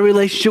think my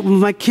relationship with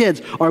my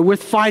kids are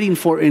worth fighting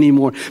for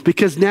anymore,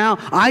 because now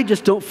I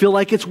just don't feel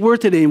like it's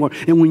worth it anymore.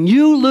 And when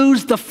you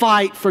lose the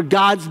fight for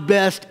God's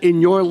best in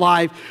your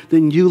life,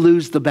 then you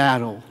lose the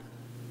battle.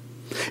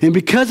 And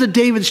because of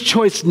David's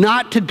choice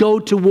not to go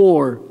to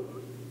war,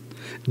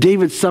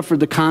 David suffered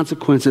the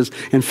consequences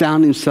and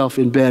found himself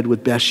in bed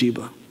with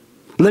Bathsheba.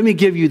 Let me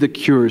give you the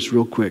cures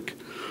real quick.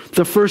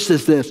 The first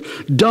is this: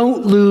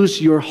 don't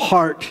lose your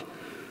heart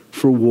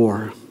for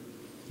war,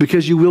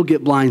 because you will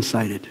get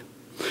blindsided.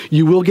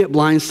 You will get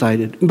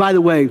blindsided. And by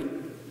the way,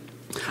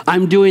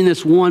 I'm doing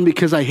this one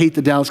because I hate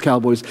the Dallas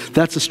Cowboys.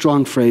 That's a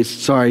strong phrase.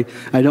 Sorry,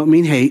 I don't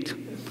mean hate.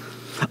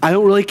 I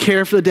don't really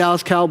care for the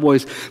Dallas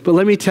Cowboys. But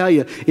let me tell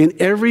you, in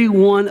every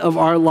one of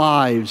our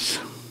lives,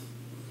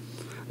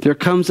 there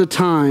comes a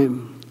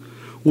time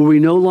where we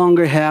no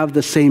longer have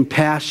the same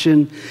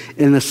passion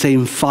and the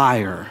same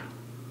fire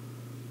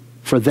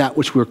for that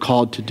which we're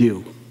called to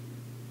do.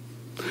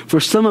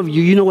 For some of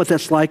you, you know what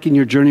that's like in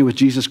your journey with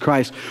Jesus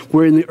Christ,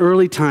 where in the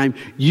early time,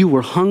 you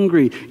were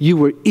hungry, you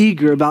were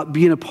eager about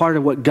being a part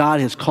of what God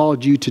has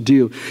called you to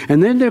do.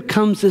 And then there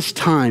comes this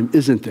time,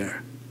 isn't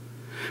there,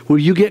 where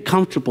you get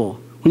comfortable,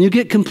 when you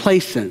get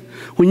complacent,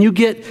 when you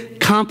get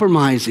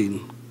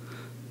compromising,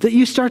 that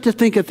you start to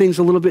think of things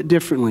a little bit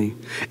differently.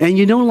 And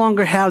you no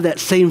longer have that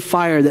same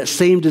fire, that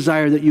same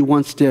desire that you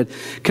once did.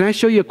 Can I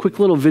show you a quick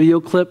little video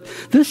clip?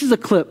 This is a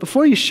clip.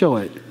 Before you show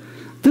it,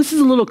 this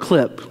is a little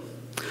clip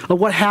of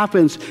what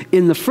happens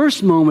in the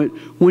first moment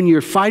when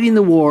you're fighting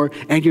the war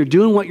and you're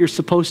doing what you're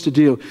supposed to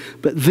do.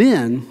 But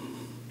then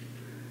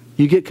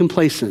you get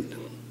complacent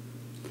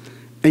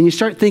and you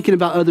start thinking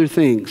about other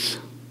things.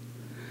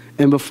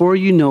 And before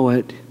you know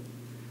it,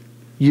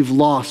 you've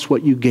lost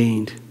what you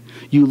gained.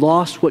 You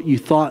lost what you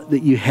thought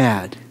that you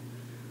had,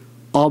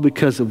 all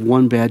because of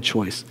one bad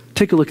choice.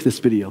 Take a look at this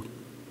video.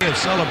 Of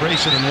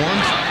celebration and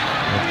warmth.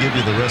 I'll give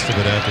you the rest of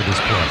it after this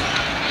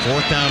play.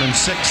 4th down and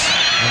 6.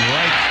 And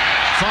Wright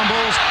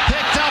fumbles,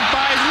 picked up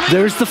by Lee.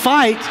 There's the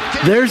fight.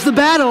 There's the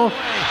battle.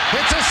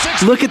 It's a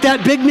 6. Look at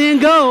that big man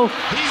go.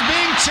 He's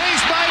being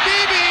chased by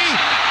BB.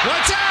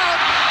 What's out?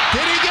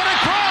 Did he get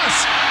across?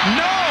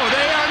 No,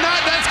 they are not.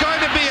 That's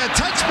going to be a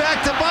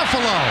touchback to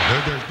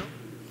Buffalo.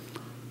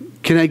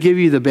 Can I give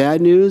you the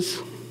bad news?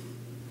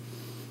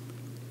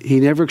 He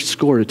never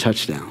scored a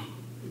touchdown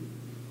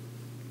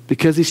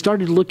because he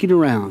started looking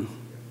around.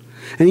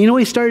 And you know what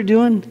he started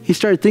doing? He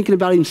started thinking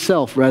about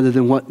himself rather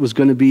than what was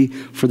going to be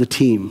for the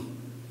team.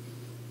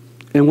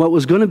 And what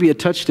was going to be a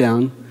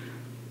touchdown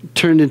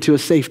turned into a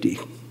safety.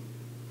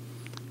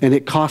 And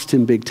it cost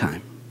him big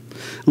time.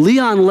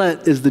 Leon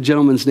Lett is the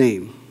gentleman's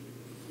name.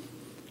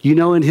 You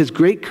know, in his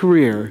great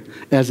career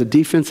as a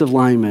defensive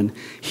lineman,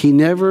 he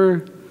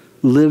never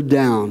lived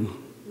down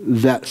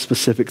that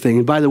specific thing.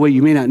 And by the way,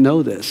 you may not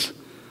know this.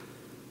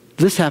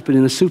 This happened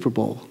in a Super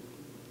Bowl.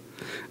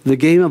 The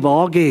game of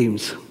all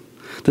games.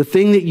 The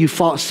thing that you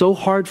fought so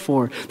hard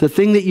for. The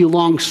thing that you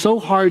longed so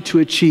hard to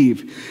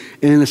achieve.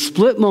 And in a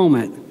split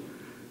moment,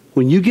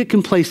 when you get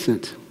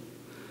complacent,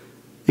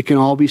 it can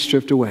all be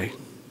stripped away.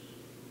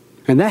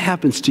 And that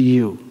happens to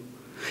you.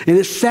 And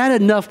it's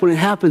sad enough when it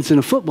happens in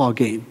a football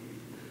game.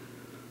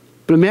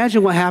 But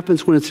imagine what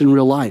happens when it's in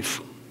real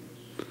life.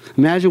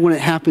 Imagine when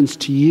it happens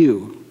to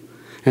you.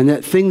 And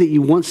that thing that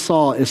you once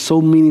saw as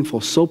so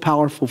meaningful, so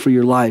powerful for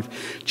your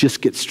life,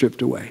 just gets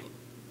stripped away.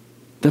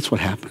 That's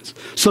what happens.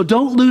 So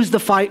don't lose the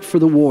fight for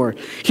the war.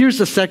 Here's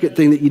the second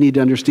thing that you need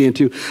to understand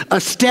too.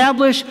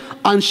 Establish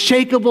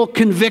unshakable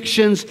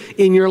convictions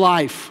in your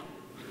life.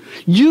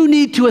 You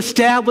need to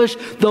establish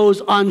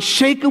those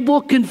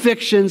unshakable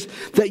convictions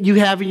that you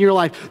have in your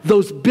life.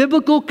 Those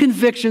biblical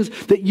convictions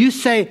that you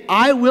say,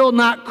 I will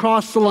not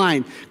cross the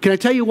line. Can I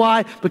tell you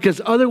why?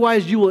 Because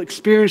otherwise you will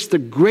experience the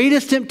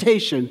greatest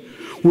temptation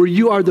where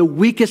you are the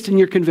weakest in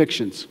your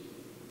convictions.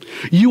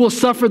 You will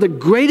suffer the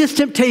greatest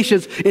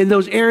temptations in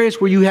those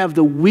areas where you have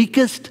the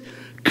weakest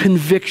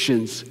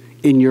convictions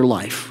in your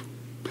life.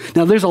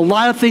 Now, there's a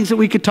lot of things that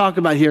we could talk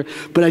about here,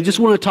 but I just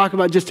want to talk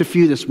about just a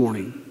few this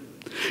morning.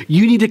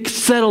 You need to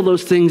settle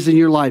those things in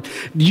your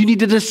life. You need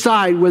to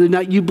decide whether or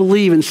not you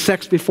believe in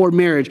sex before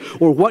marriage,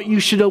 or what you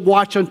should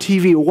watch on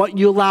TV, or what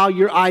you allow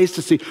your eyes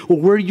to see, or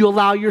where you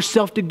allow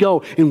yourself to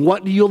go, and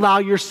what do you allow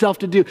yourself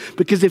to do.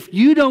 Because if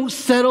you don't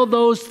settle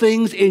those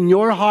things in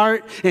your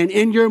heart and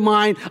in your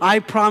mind, I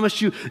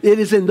promise you, it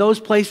is in those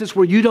places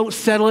where you don't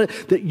settle it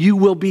that you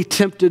will be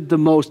tempted the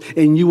most,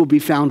 and you will be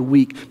found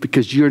weak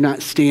because you're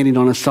not standing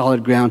on a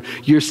solid ground.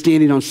 You're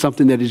standing on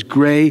something that is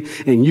gray,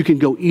 and you can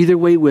go either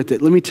way with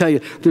it. Let me tell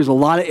you, there's a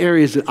lot of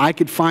areas that I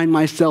could find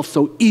myself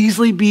so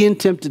easily being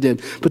tempted in,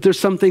 but there's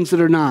some things that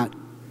are not.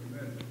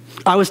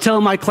 I was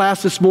telling my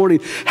class this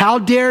morning, how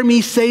dare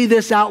me say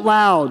this out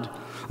loud,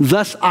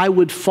 thus I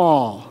would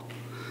fall.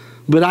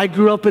 But I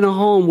grew up in a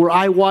home where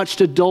I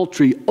watched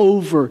adultery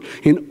over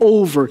and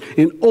over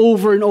and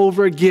over and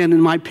over again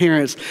in my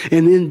parents.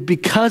 And then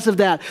because of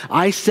that,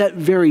 I set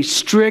very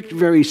strict,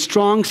 very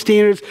strong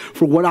standards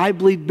for what I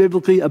believe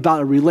biblically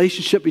about a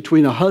relationship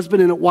between a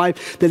husband and a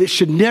wife, that it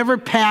should never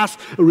pass,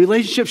 a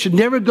relationship should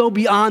never go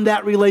beyond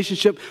that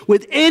relationship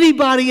with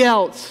anybody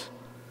else.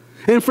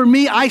 And for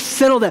me, I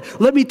settled that.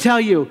 Let me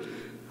tell you,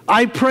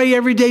 I pray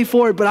every day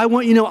for it, but I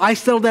want you to know I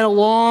settled that a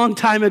long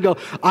time ago.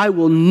 I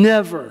will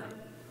never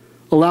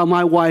allow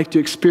my wife to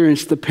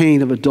experience the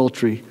pain of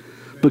adultery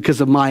because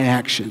of my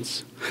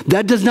actions.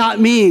 That does not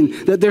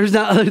mean that there's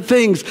not other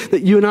things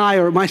that you and I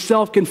or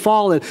myself can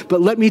fall in.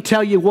 But let me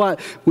tell you what,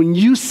 when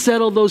you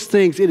settle those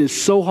things, it is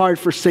so hard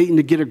for Satan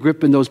to get a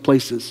grip in those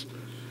places.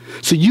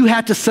 So you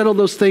have to settle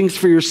those things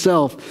for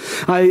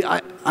yourself.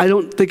 I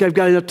don't think I've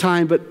got enough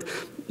time, but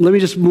let me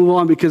just move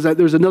on because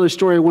there's another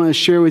story I want to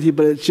share with you,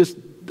 but it's just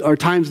our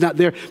time's not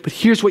there. But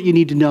here's what you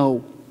need to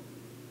know.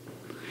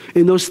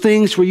 In those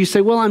things where you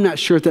say, well, I'm not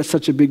sure if that's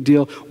such a big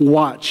deal,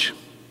 watch.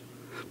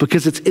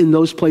 Because it's in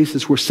those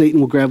places where Satan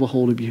will grab a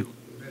hold of you.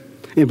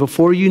 And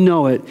before you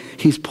know it,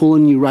 he's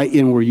pulling you right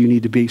in where you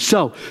need to be.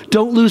 So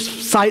don't lose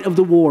sight of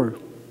the war.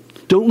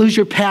 Don't lose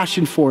your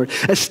passion for it.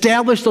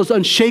 Establish those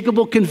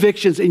unshakable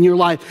convictions in your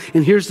life.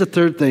 And here's the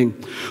third thing.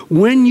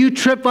 When you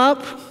trip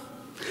up,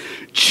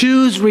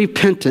 choose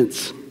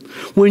repentance.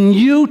 When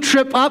you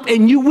trip up,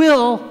 and you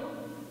will,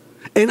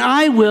 and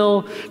I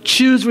will,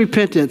 choose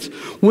repentance.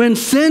 When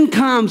sin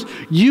comes,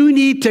 you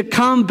need to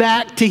come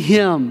back to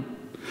him.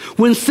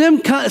 When sin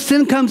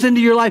comes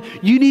into your life,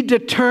 you need to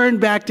turn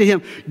back to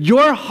him.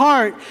 Your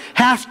heart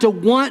has to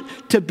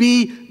want to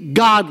be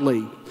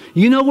godly.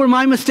 You know where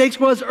my mistakes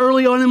was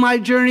early on in my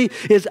journey?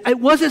 Is it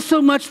wasn't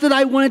so much that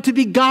I wanted to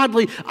be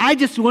godly, I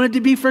just wanted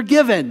to be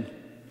forgiven.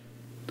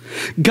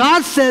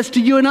 God says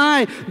to you and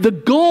I, the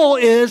goal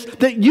is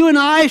that you and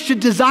I should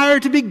desire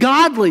to be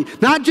godly,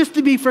 not just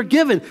to be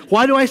forgiven.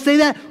 Why do I say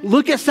that?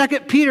 Look at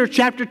 2 Peter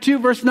chapter 2,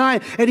 verse 9,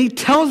 and he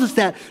tells us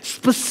that.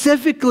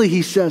 Specifically,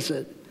 he says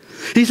it.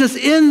 He says,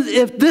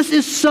 if this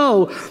is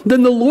so,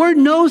 then the Lord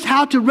knows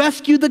how to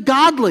rescue the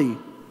godly.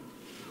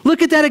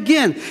 Look at that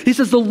again. He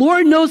says, the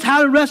Lord knows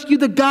how to rescue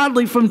the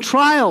godly from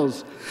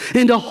trials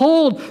and to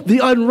hold the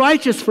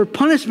unrighteous for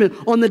punishment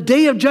on the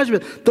day of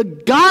judgment. The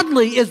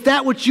godly is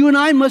that which you and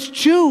I must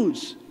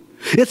choose.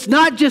 It's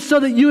not just so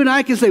that you and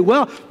I can say,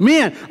 well,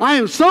 man, I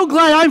am so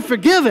glad I'm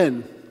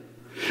forgiven.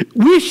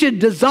 We should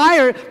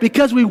desire it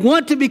because we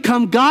want to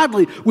become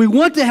godly. We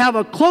want to have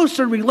a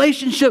closer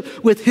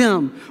relationship with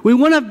Him. We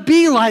want to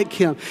be like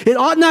Him. It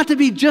ought not to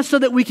be just so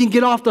that we can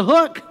get off the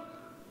hook.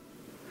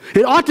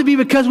 It ought to be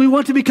because we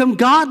want to become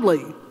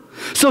godly.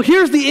 So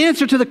here's the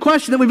answer to the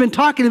question that we've been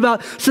talking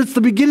about since the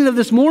beginning of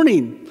this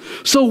morning.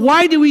 So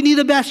why do we need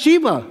a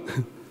Bathsheba?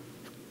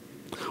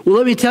 Well,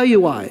 let me tell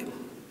you why.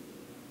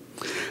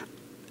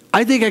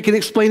 I think I can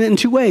explain it in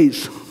two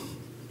ways.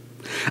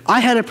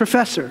 I had a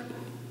professor.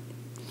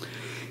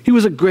 He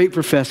was a great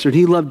professor, and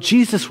he loved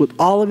Jesus with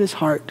all of his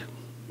heart.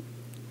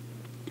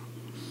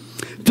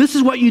 This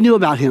is what you knew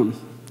about him.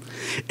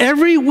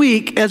 Every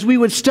week as we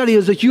would study,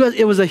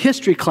 it was a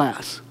history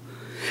class.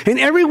 And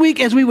every week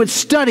as we would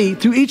study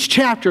through each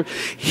chapter,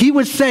 he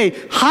would say,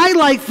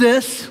 highlight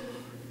this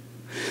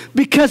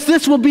because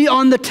this will be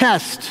on the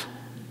test.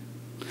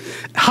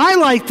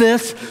 Highlight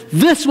this,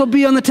 this will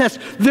be on the test.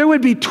 There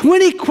would be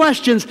 20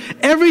 questions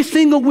every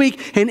single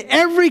week, and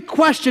every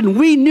question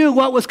we knew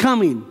what was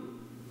coming.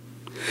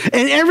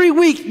 And every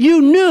week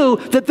you knew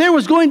that there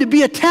was going to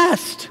be a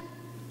test.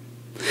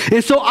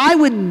 And so I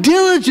would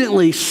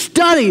diligently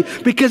study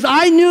because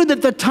I knew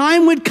that the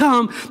time would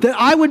come that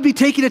I would be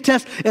taking a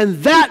test, and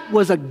that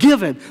was a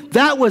given.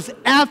 That was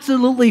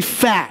absolutely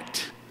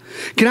fact.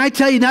 Can I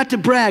tell you, not to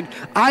brag,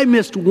 I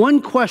missed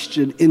one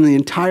question in the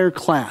entire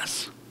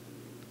class.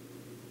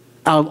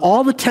 Out of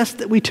all the tests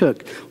that we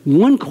took,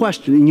 one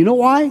question. And you know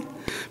why?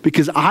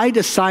 Because I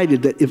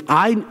decided that if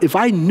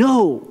I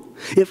know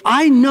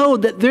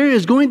that there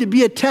is going to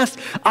be a test,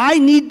 I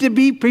need to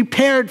be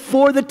prepared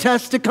for the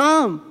test to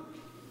come.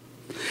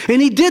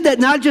 And he did that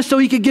not just so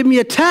he could give me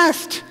a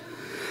test.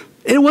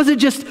 It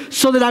wasn't just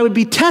so that I would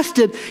be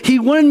tested. He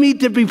wanted me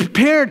to be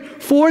prepared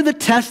for the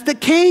test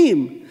that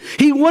came.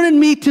 He wanted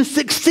me to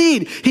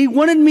succeed. He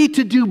wanted me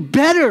to do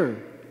better.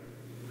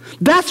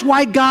 That's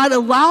why God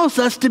allows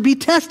us to be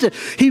tested.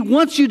 He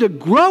wants you to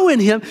grow in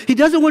Him. He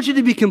doesn't want you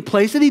to be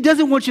complacent. He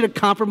doesn't want you to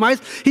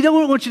compromise. He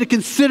doesn't want you to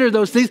consider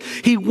those things.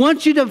 He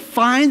wants you to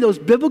find those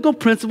biblical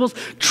principles,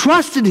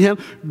 trust in Him,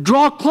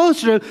 draw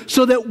closer to Him,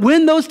 so that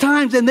when those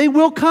times, and they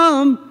will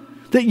come,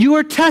 that you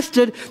are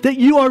tested, that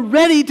you are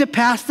ready to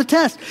pass the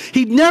test.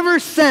 He never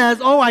says,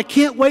 oh, I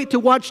can't wait to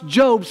watch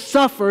Job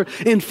suffer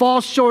and fall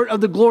short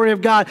of the glory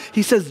of God.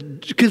 He says,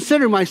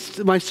 consider my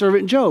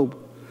servant Job,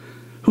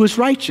 who is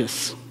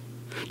righteous.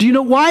 Do you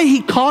know why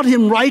he called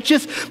him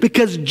righteous?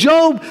 Because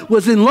Job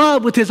was in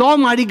love with his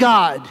almighty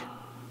God.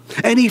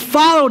 And he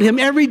followed him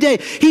every day.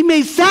 He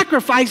made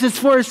sacrifices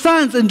for his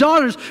sons and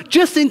daughters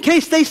just in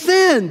case they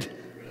sinned.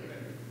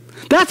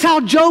 That's how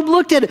Job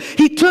looked at it.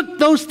 He took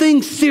those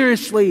things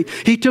seriously.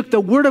 He took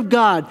the Word of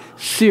God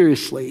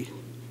seriously.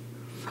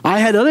 I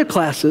had other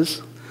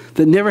classes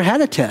that never had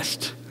a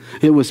test.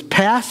 It was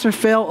pass or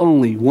fail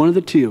only, one of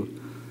the two.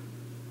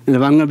 And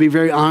if I'm going to be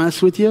very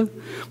honest with you,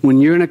 when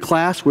you're in a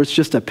class where it's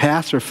just a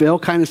pass or fail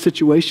kind of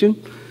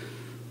situation,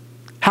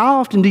 how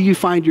often do you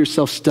find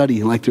yourself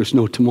studying like there's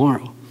no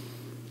tomorrow?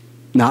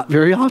 Not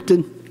very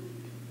often.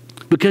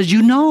 Because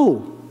you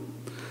know.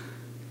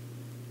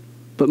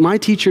 But my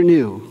teacher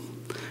knew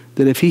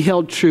that if he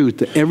held truth,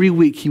 that every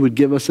week he would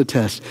give us a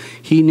test.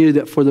 He knew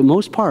that for the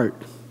most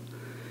part,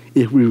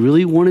 if we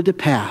really wanted to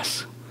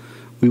pass,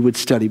 we would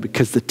study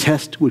because the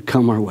test would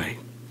come our way.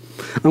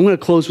 I'm going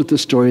to close with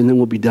this story and then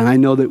we'll be done. I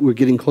know that we're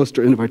getting close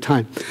to the end of our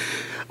time.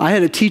 I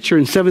had a teacher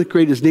in 7th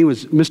grade. His name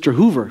was Mr.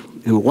 Hoover.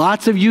 And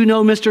lots of you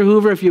know Mr.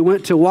 Hoover if you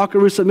went to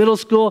Wakarusa Middle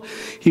School.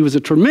 He was a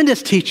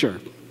tremendous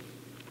teacher.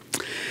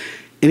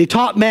 And he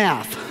taught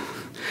math.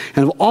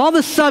 And of all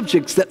the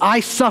subjects that I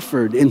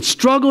suffered and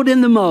struggled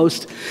in the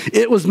most,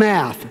 it was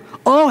math.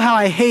 Oh, how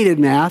I hated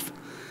math.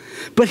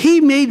 But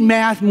he made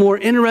math more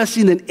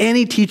interesting than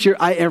any teacher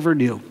I ever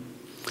knew.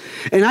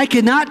 And I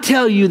cannot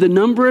tell you the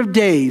number of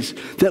days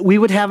that we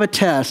would have a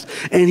test,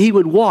 and he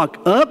would walk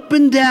up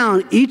and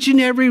down each and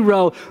every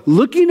row,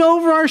 looking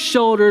over our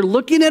shoulder,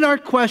 looking at our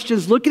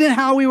questions, looking at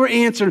how we were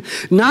answering.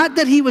 Not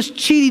that he was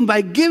cheating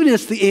by giving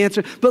us the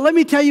answer, but let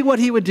me tell you what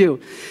he would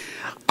do.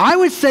 I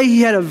would say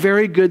he had a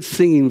very good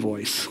singing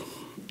voice,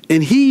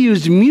 and he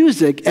used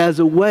music as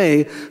a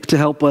way to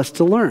help us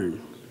to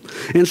learn.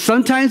 And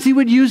sometimes he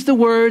would use the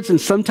words,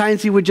 and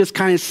sometimes he would just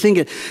kind of sing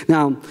it.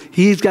 Now,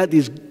 he's got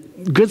these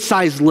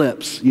good-sized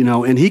lips,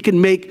 and he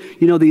can make,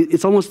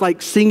 it's almost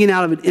like singing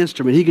out of an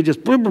instrument. He could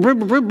just, and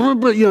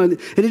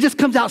it just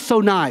comes out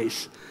so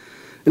nice.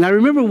 And I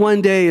remember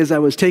one day as I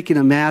was taking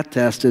a math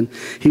test, and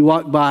he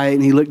walked by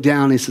and he looked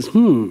down and he says,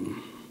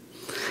 And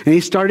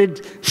he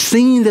started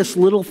singing this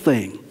little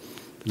thing.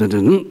 And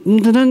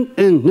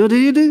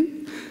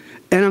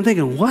I'm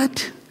thinking,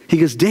 what? He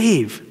goes,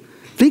 Dave,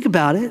 think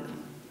about it.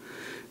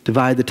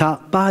 Divide the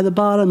top by the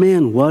bottom,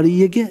 and what do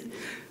you get?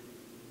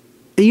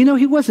 And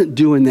he wasn't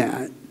doing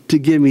that to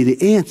give me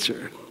the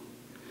answer.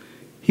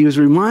 He was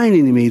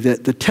reminding me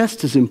that the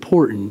test is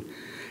important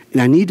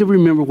And I need to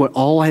remember what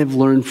all I have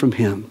learned from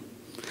him.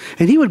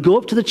 And he would go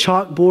up to the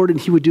chalkboard and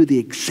he would do the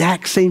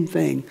exact same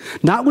thing.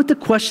 Not with the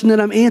question that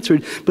I'm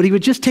answering, but he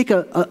would just take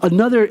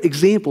another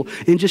example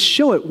and just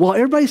show it while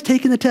everybody's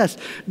taking the test.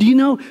 Do you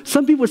know,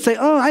 some people would say,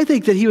 oh, I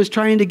think that he was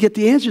trying to get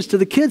the answers to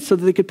the kids so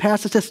that they could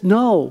pass the test.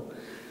 No,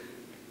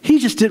 he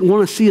just didn't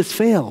want to see us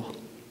fail.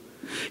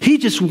 He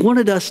just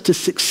wanted us to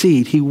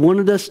succeed. He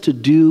wanted us to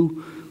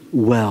do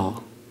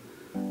well.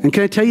 And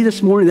can I tell you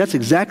this morning, that's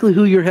exactly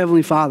who your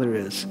Heavenly Father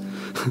is.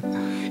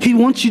 He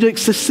wants you to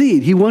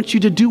succeed. He wants you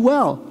to do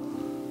well.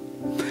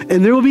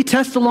 And there will be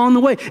tests along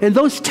the way. And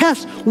those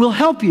tests will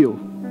help you.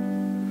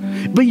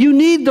 But you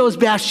need those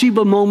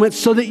Bathsheba moments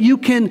so that you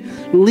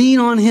can lean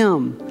on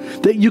him,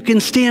 that you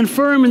can stand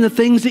firm in the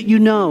things that you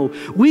know.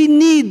 We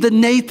need the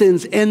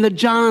Nathans and the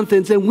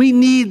Jonathans, and we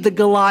need the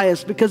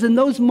Goliaths, because in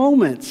those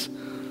moments,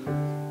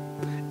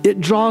 it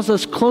draws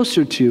us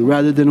closer to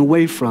rather than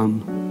away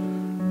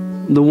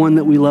from the one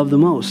that we love the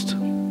most.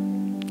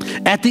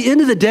 At the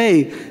end of the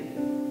day,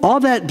 all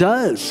that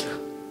does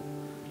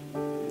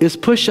is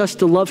push us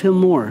to love him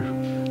more.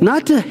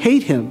 Not to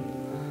hate him,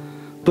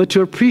 but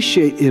to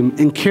appreciate him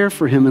and care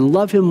for him and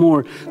love him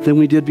more than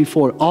we did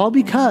before. All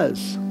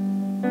because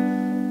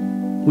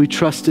we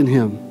trust in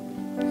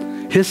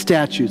him, his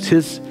statutes,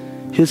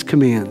 his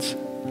commands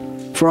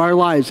for our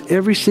lives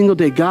every single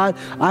day. God,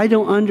 I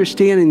don't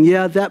understand, and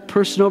yeah, that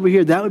person over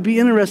here, that would be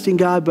interesting,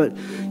 God, but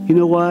you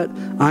know what?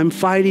 I'm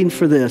fighting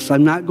for this.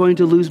 I'm not going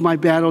to lose my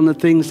battle on the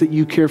things that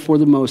you care for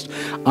the most.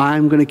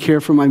 I'm going to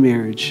care for my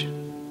marriage.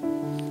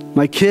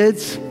 My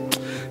kids,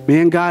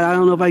 man, God, I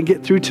don't know if I can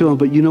get through to them,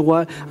 but you know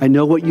what? I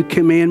know what you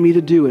command me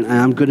to do, and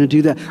I'm going to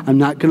do that. I'm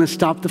not going to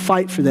stop the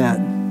fight for that.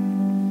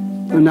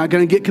 I'm not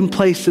going to get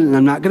complacent, and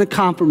I'm not going to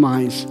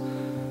compromise.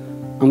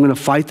 I'm going to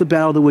fight the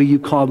battle the way you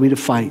called me to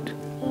fight.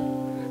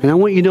 And I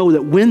want you to know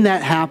that when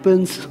that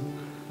happens,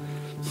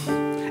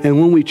 and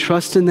when we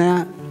trust in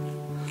that,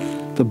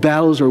 the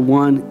battles are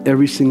won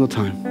every single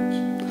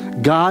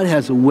time. God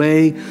has a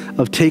way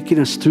of taking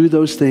us through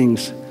those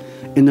things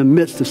in the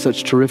midst of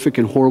such terrific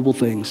and horrible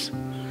things.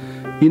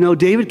 You know,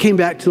 David came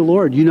back to the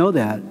Lord. You know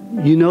that.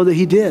 You know that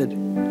he did.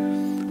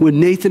 When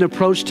Nathan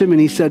approached him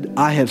and he said,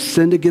 I have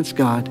sinned against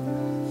God.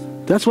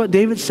 That's what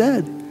David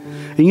said.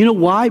 And you know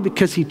why?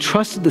 Because he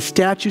trusted the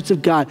statutes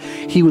of God.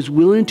 He was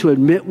willing to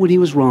admit when he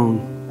was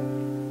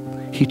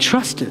wrong. He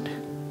trusted.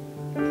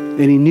 And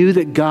he knew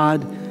that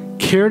God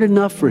cared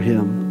enough for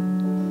him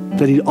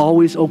that he'd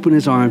always open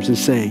his arms and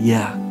say,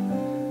 yeah,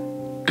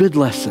 good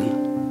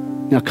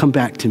lesson. Now come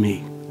back to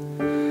me.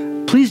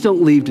 Please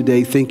don't leave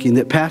today thinking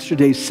that Pastor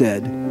Dave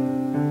said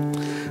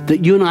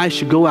that you and I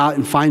should go out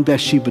and find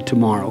Bathsheba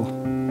tomorrow.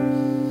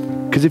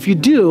 Because if you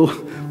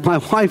do, my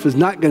wife is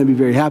not going to be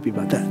very happy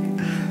about that.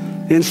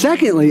 And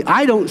secondly,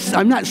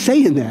 I'm not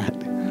saying that.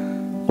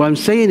 What I'm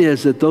saying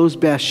is that those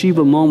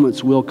Bathsheba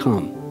moments will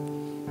come.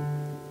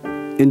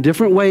 In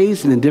different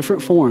ways and in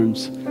different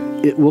forms,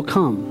 it will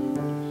come.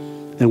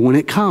 And when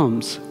it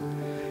comes,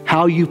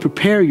 how you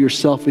prepare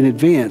yourself in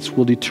advance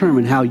will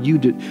determine how you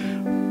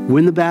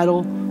win the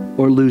battle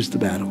or lose the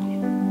battle.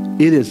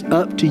 It is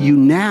up to you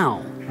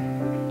now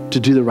to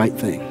do the right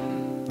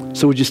thing.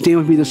 So would you stand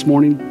with me this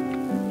morning?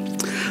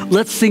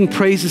 Let's sing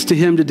praises to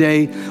him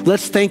today.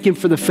 Let's thank him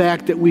for the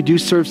fact that we do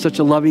serve such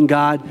a loving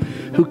God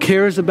who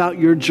cares about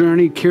your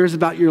journey, cares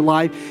about your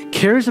life,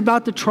 cares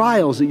about the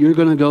trials that you're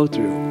going to go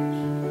through.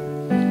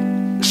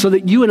 So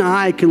that you and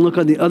I can look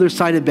on the other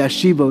side of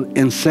Bathsheba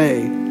and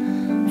say,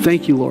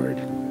 thank you, Lord.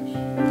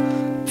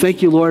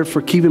 Thank you, Lord,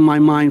 for keeping my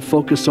mind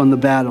focused on the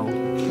battle.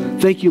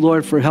 Thank you,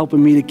 Lord, for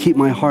helping me to keep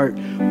my heart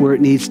where it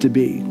needs to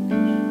be.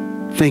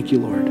 Thank you,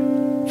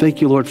 Lord.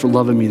 Thank you, Lord, for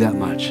loving me that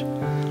much.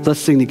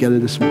 Let's sing together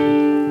this morning.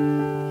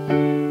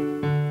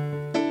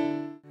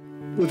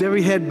 With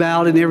every head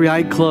bowed and every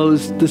eye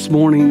closed this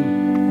morning,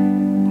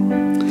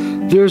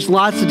 there's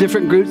lots of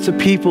different groups of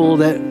people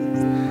that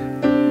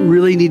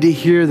really need to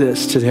hear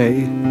this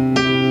today.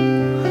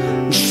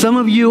 Some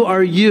of you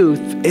are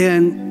youth,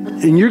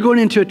 and you're going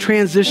into a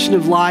transition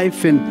of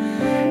life,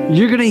 and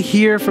you're going to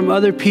hear from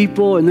other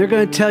people, and they're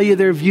going to tell you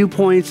their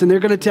viewpoints, and they're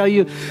going to tell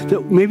you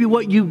that maybe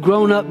what you've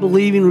grown up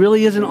believing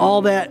really isn't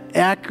all that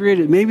accurate,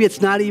 and maybe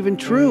it's not even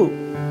true.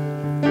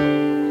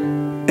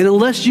 And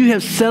unless you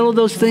have settled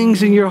those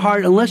things in your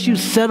heart, unless you've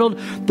settled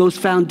those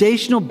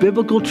foundational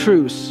biblical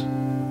truths,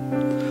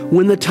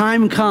 when the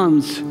time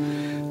comes,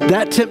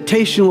 that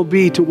temptation will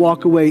be to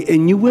walk away,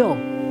 and you will.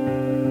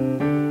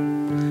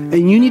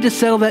 And you need to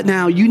settle that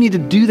now. You need to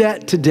do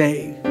that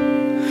today.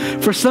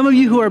 For some of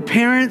you who are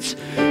parents,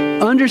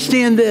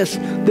 understand this,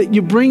 that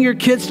you bring your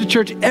kids to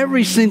church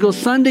every single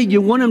Sunday.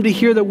 You want them to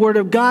hear the Word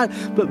of God.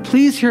 But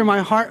please hear my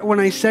heart when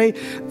I say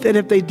that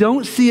if they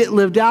don't see it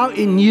lived out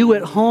in you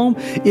at home,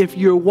 if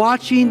you're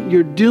watching,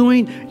 you're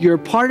doing, you're a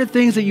part of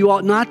things that you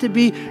ought not to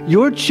be,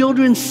 your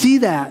children see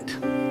that.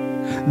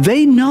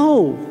 They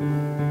know.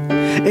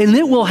 And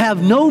it will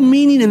have no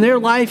meaning in their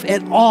life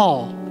at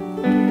all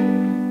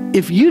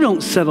if you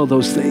don't settle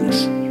those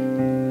things.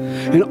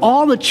 And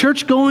all the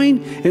church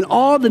going and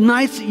all the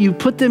nights that you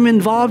put them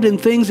involved in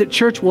things at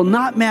church will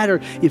not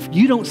matter if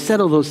you don't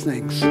settle those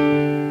things.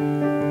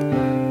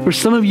 For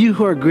some of you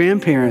who are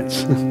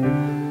grandparents,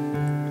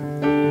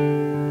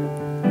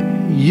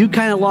 you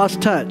kind of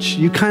lost touch.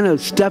 You kind of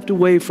stepped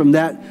away from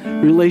that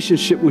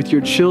relationship with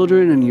your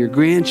children and your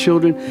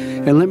grandchildren.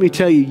 And let me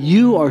tell you,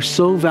 you are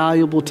so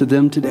valuable to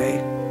them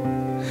today.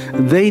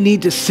 They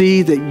need to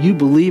see that you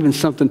believe in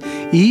something.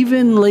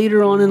 Even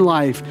later on in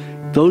life,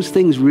 those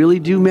things really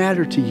do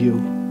matter to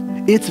you.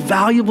 It's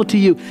valuable to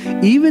you.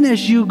 Even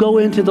as you go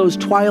into those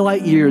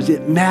twilight years,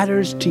 it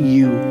matters to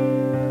you.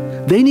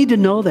 They need to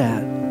know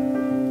that.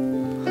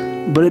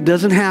 But it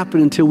doesn't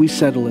happen until we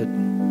settle it.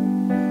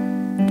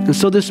 And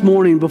so this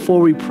morning, before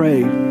we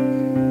pray,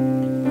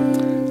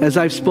 as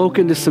I've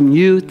spoken to some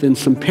youth and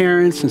some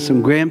parents and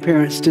some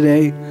grandparents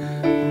today,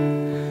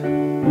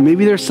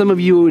 maybe there's some of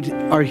you who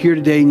are here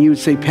today and you would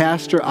say,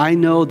 Pastor, I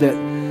know that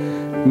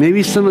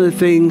maybe some of the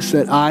things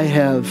that I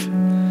have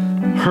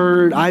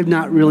heard, I've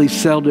not really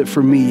settled it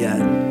for me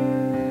yet.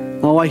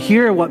 Oh, I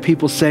hear what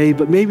people say,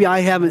 but maybe I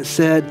haven't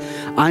said,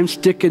 I'm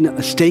sticking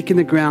a stake in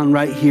the ground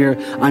right here.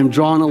 I'm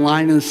drawing a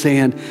line in the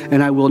sand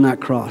and I will not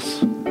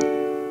cross.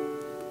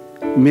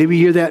 Maybe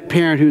you're that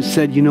parent who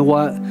said, you know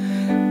what?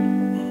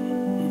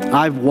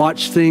 I've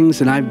watched things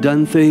and I've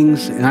done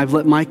things and I've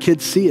let my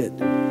kids see it.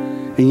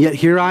 And yet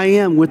here I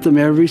am with them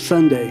every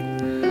Sunday.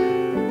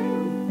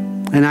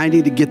 And I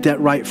need to get that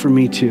right for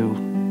me too.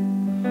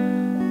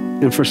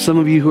 And for some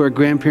of you who are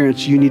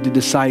grandparents, you need to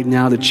decide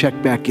now to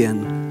check back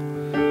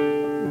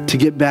in, to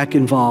get back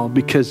involved,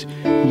 because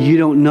you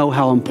don't know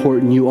how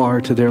important you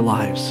are to their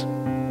lives.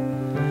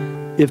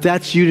 If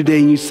that's you today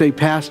and you say,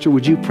 Pastor,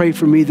 would you pray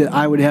for me that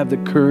I would have the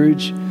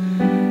courage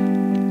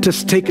to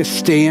take a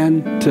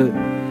stand,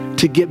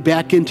 to get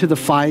back into the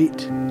fight,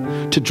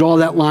 to draw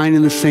that line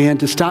in the sand,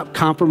 to stop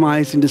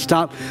compromising, to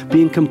stop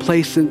being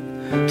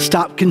complacent,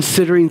 stop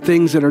considering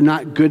things that are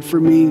not good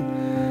for me,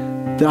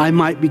 that I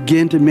might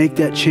begin to make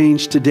that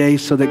change today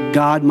so that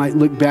God might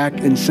look back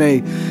and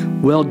say,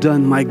 well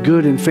done, my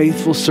good and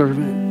faithful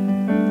servant.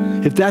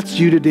 If that's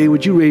you today,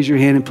 would you raise your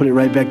hand and put it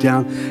right back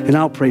down, and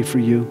I'll pray for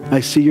you. I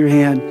see your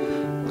hand.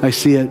 I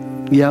see it.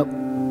 Yep.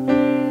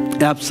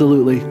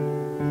 Absolutely.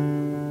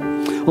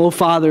 Oh,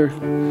 Father,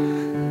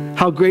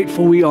 how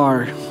grateful we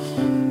are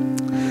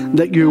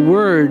that your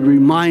word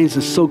reminds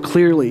us so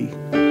clearly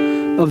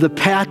of the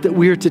path that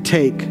we're to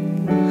take,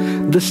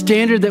 the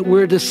standard that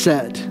we're to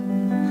set,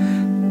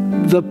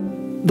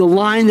 the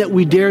line that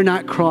we dare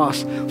not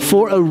cross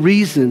for a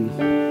reason.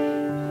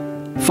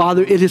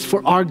 Father, it is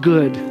for our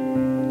good.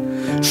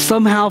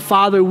 Somehow,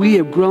 Father, we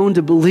have grown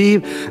to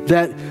believe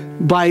that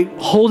by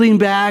holding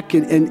back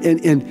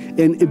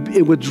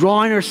and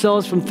withdrawing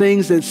ourselves from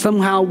things, that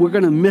somehow we're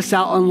going to miss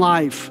out on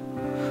life.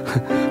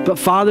 But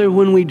Father,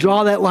 when we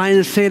draw that line in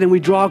the sand and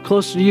we draw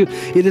closer to you,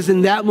 it is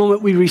in that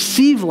moment we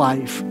receive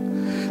life,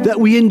 that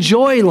we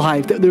enjoy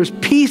life, that there's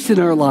peace in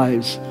our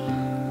lives.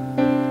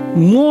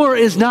 More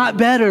is not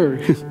better.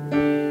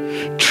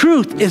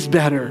 Truth is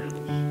better.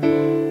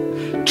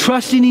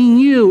 Trusting in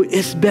you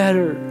is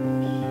better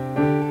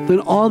than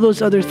all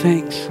those other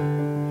things.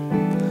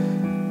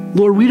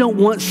 Lord, we don't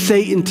want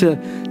Satan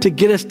to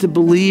get us to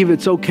believe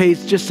it's okay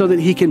just so that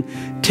he can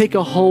take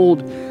a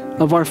hold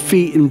of our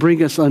feet and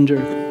bring us under.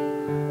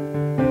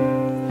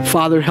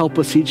 Father, help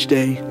us each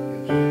day.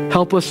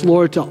 Help us,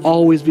 Lord, to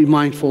always be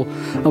mindful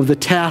of the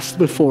tasks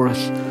before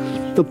us,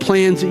 the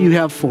plans that you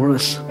have for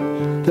us,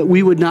 that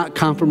we would not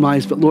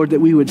compromise, but Lord, that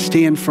we would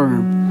stand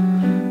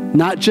firm,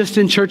 not just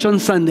in church on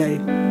Sunday,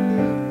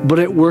 but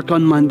at work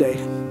on Monday.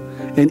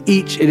 And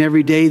each and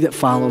every day that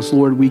follows,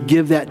 Lord, we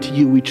give that to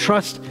you. We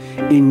trust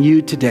in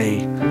you today.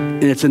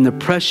 And it's in the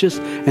precious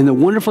and the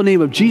wonderful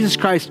name of Jesus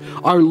Christ,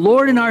 our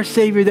Lord and our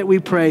Savior, that we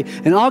pray.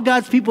 And all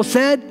God's people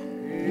said,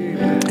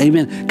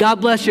 Amen.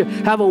 God bless you.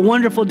 Have a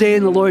wonderful day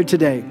in the Lord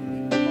today.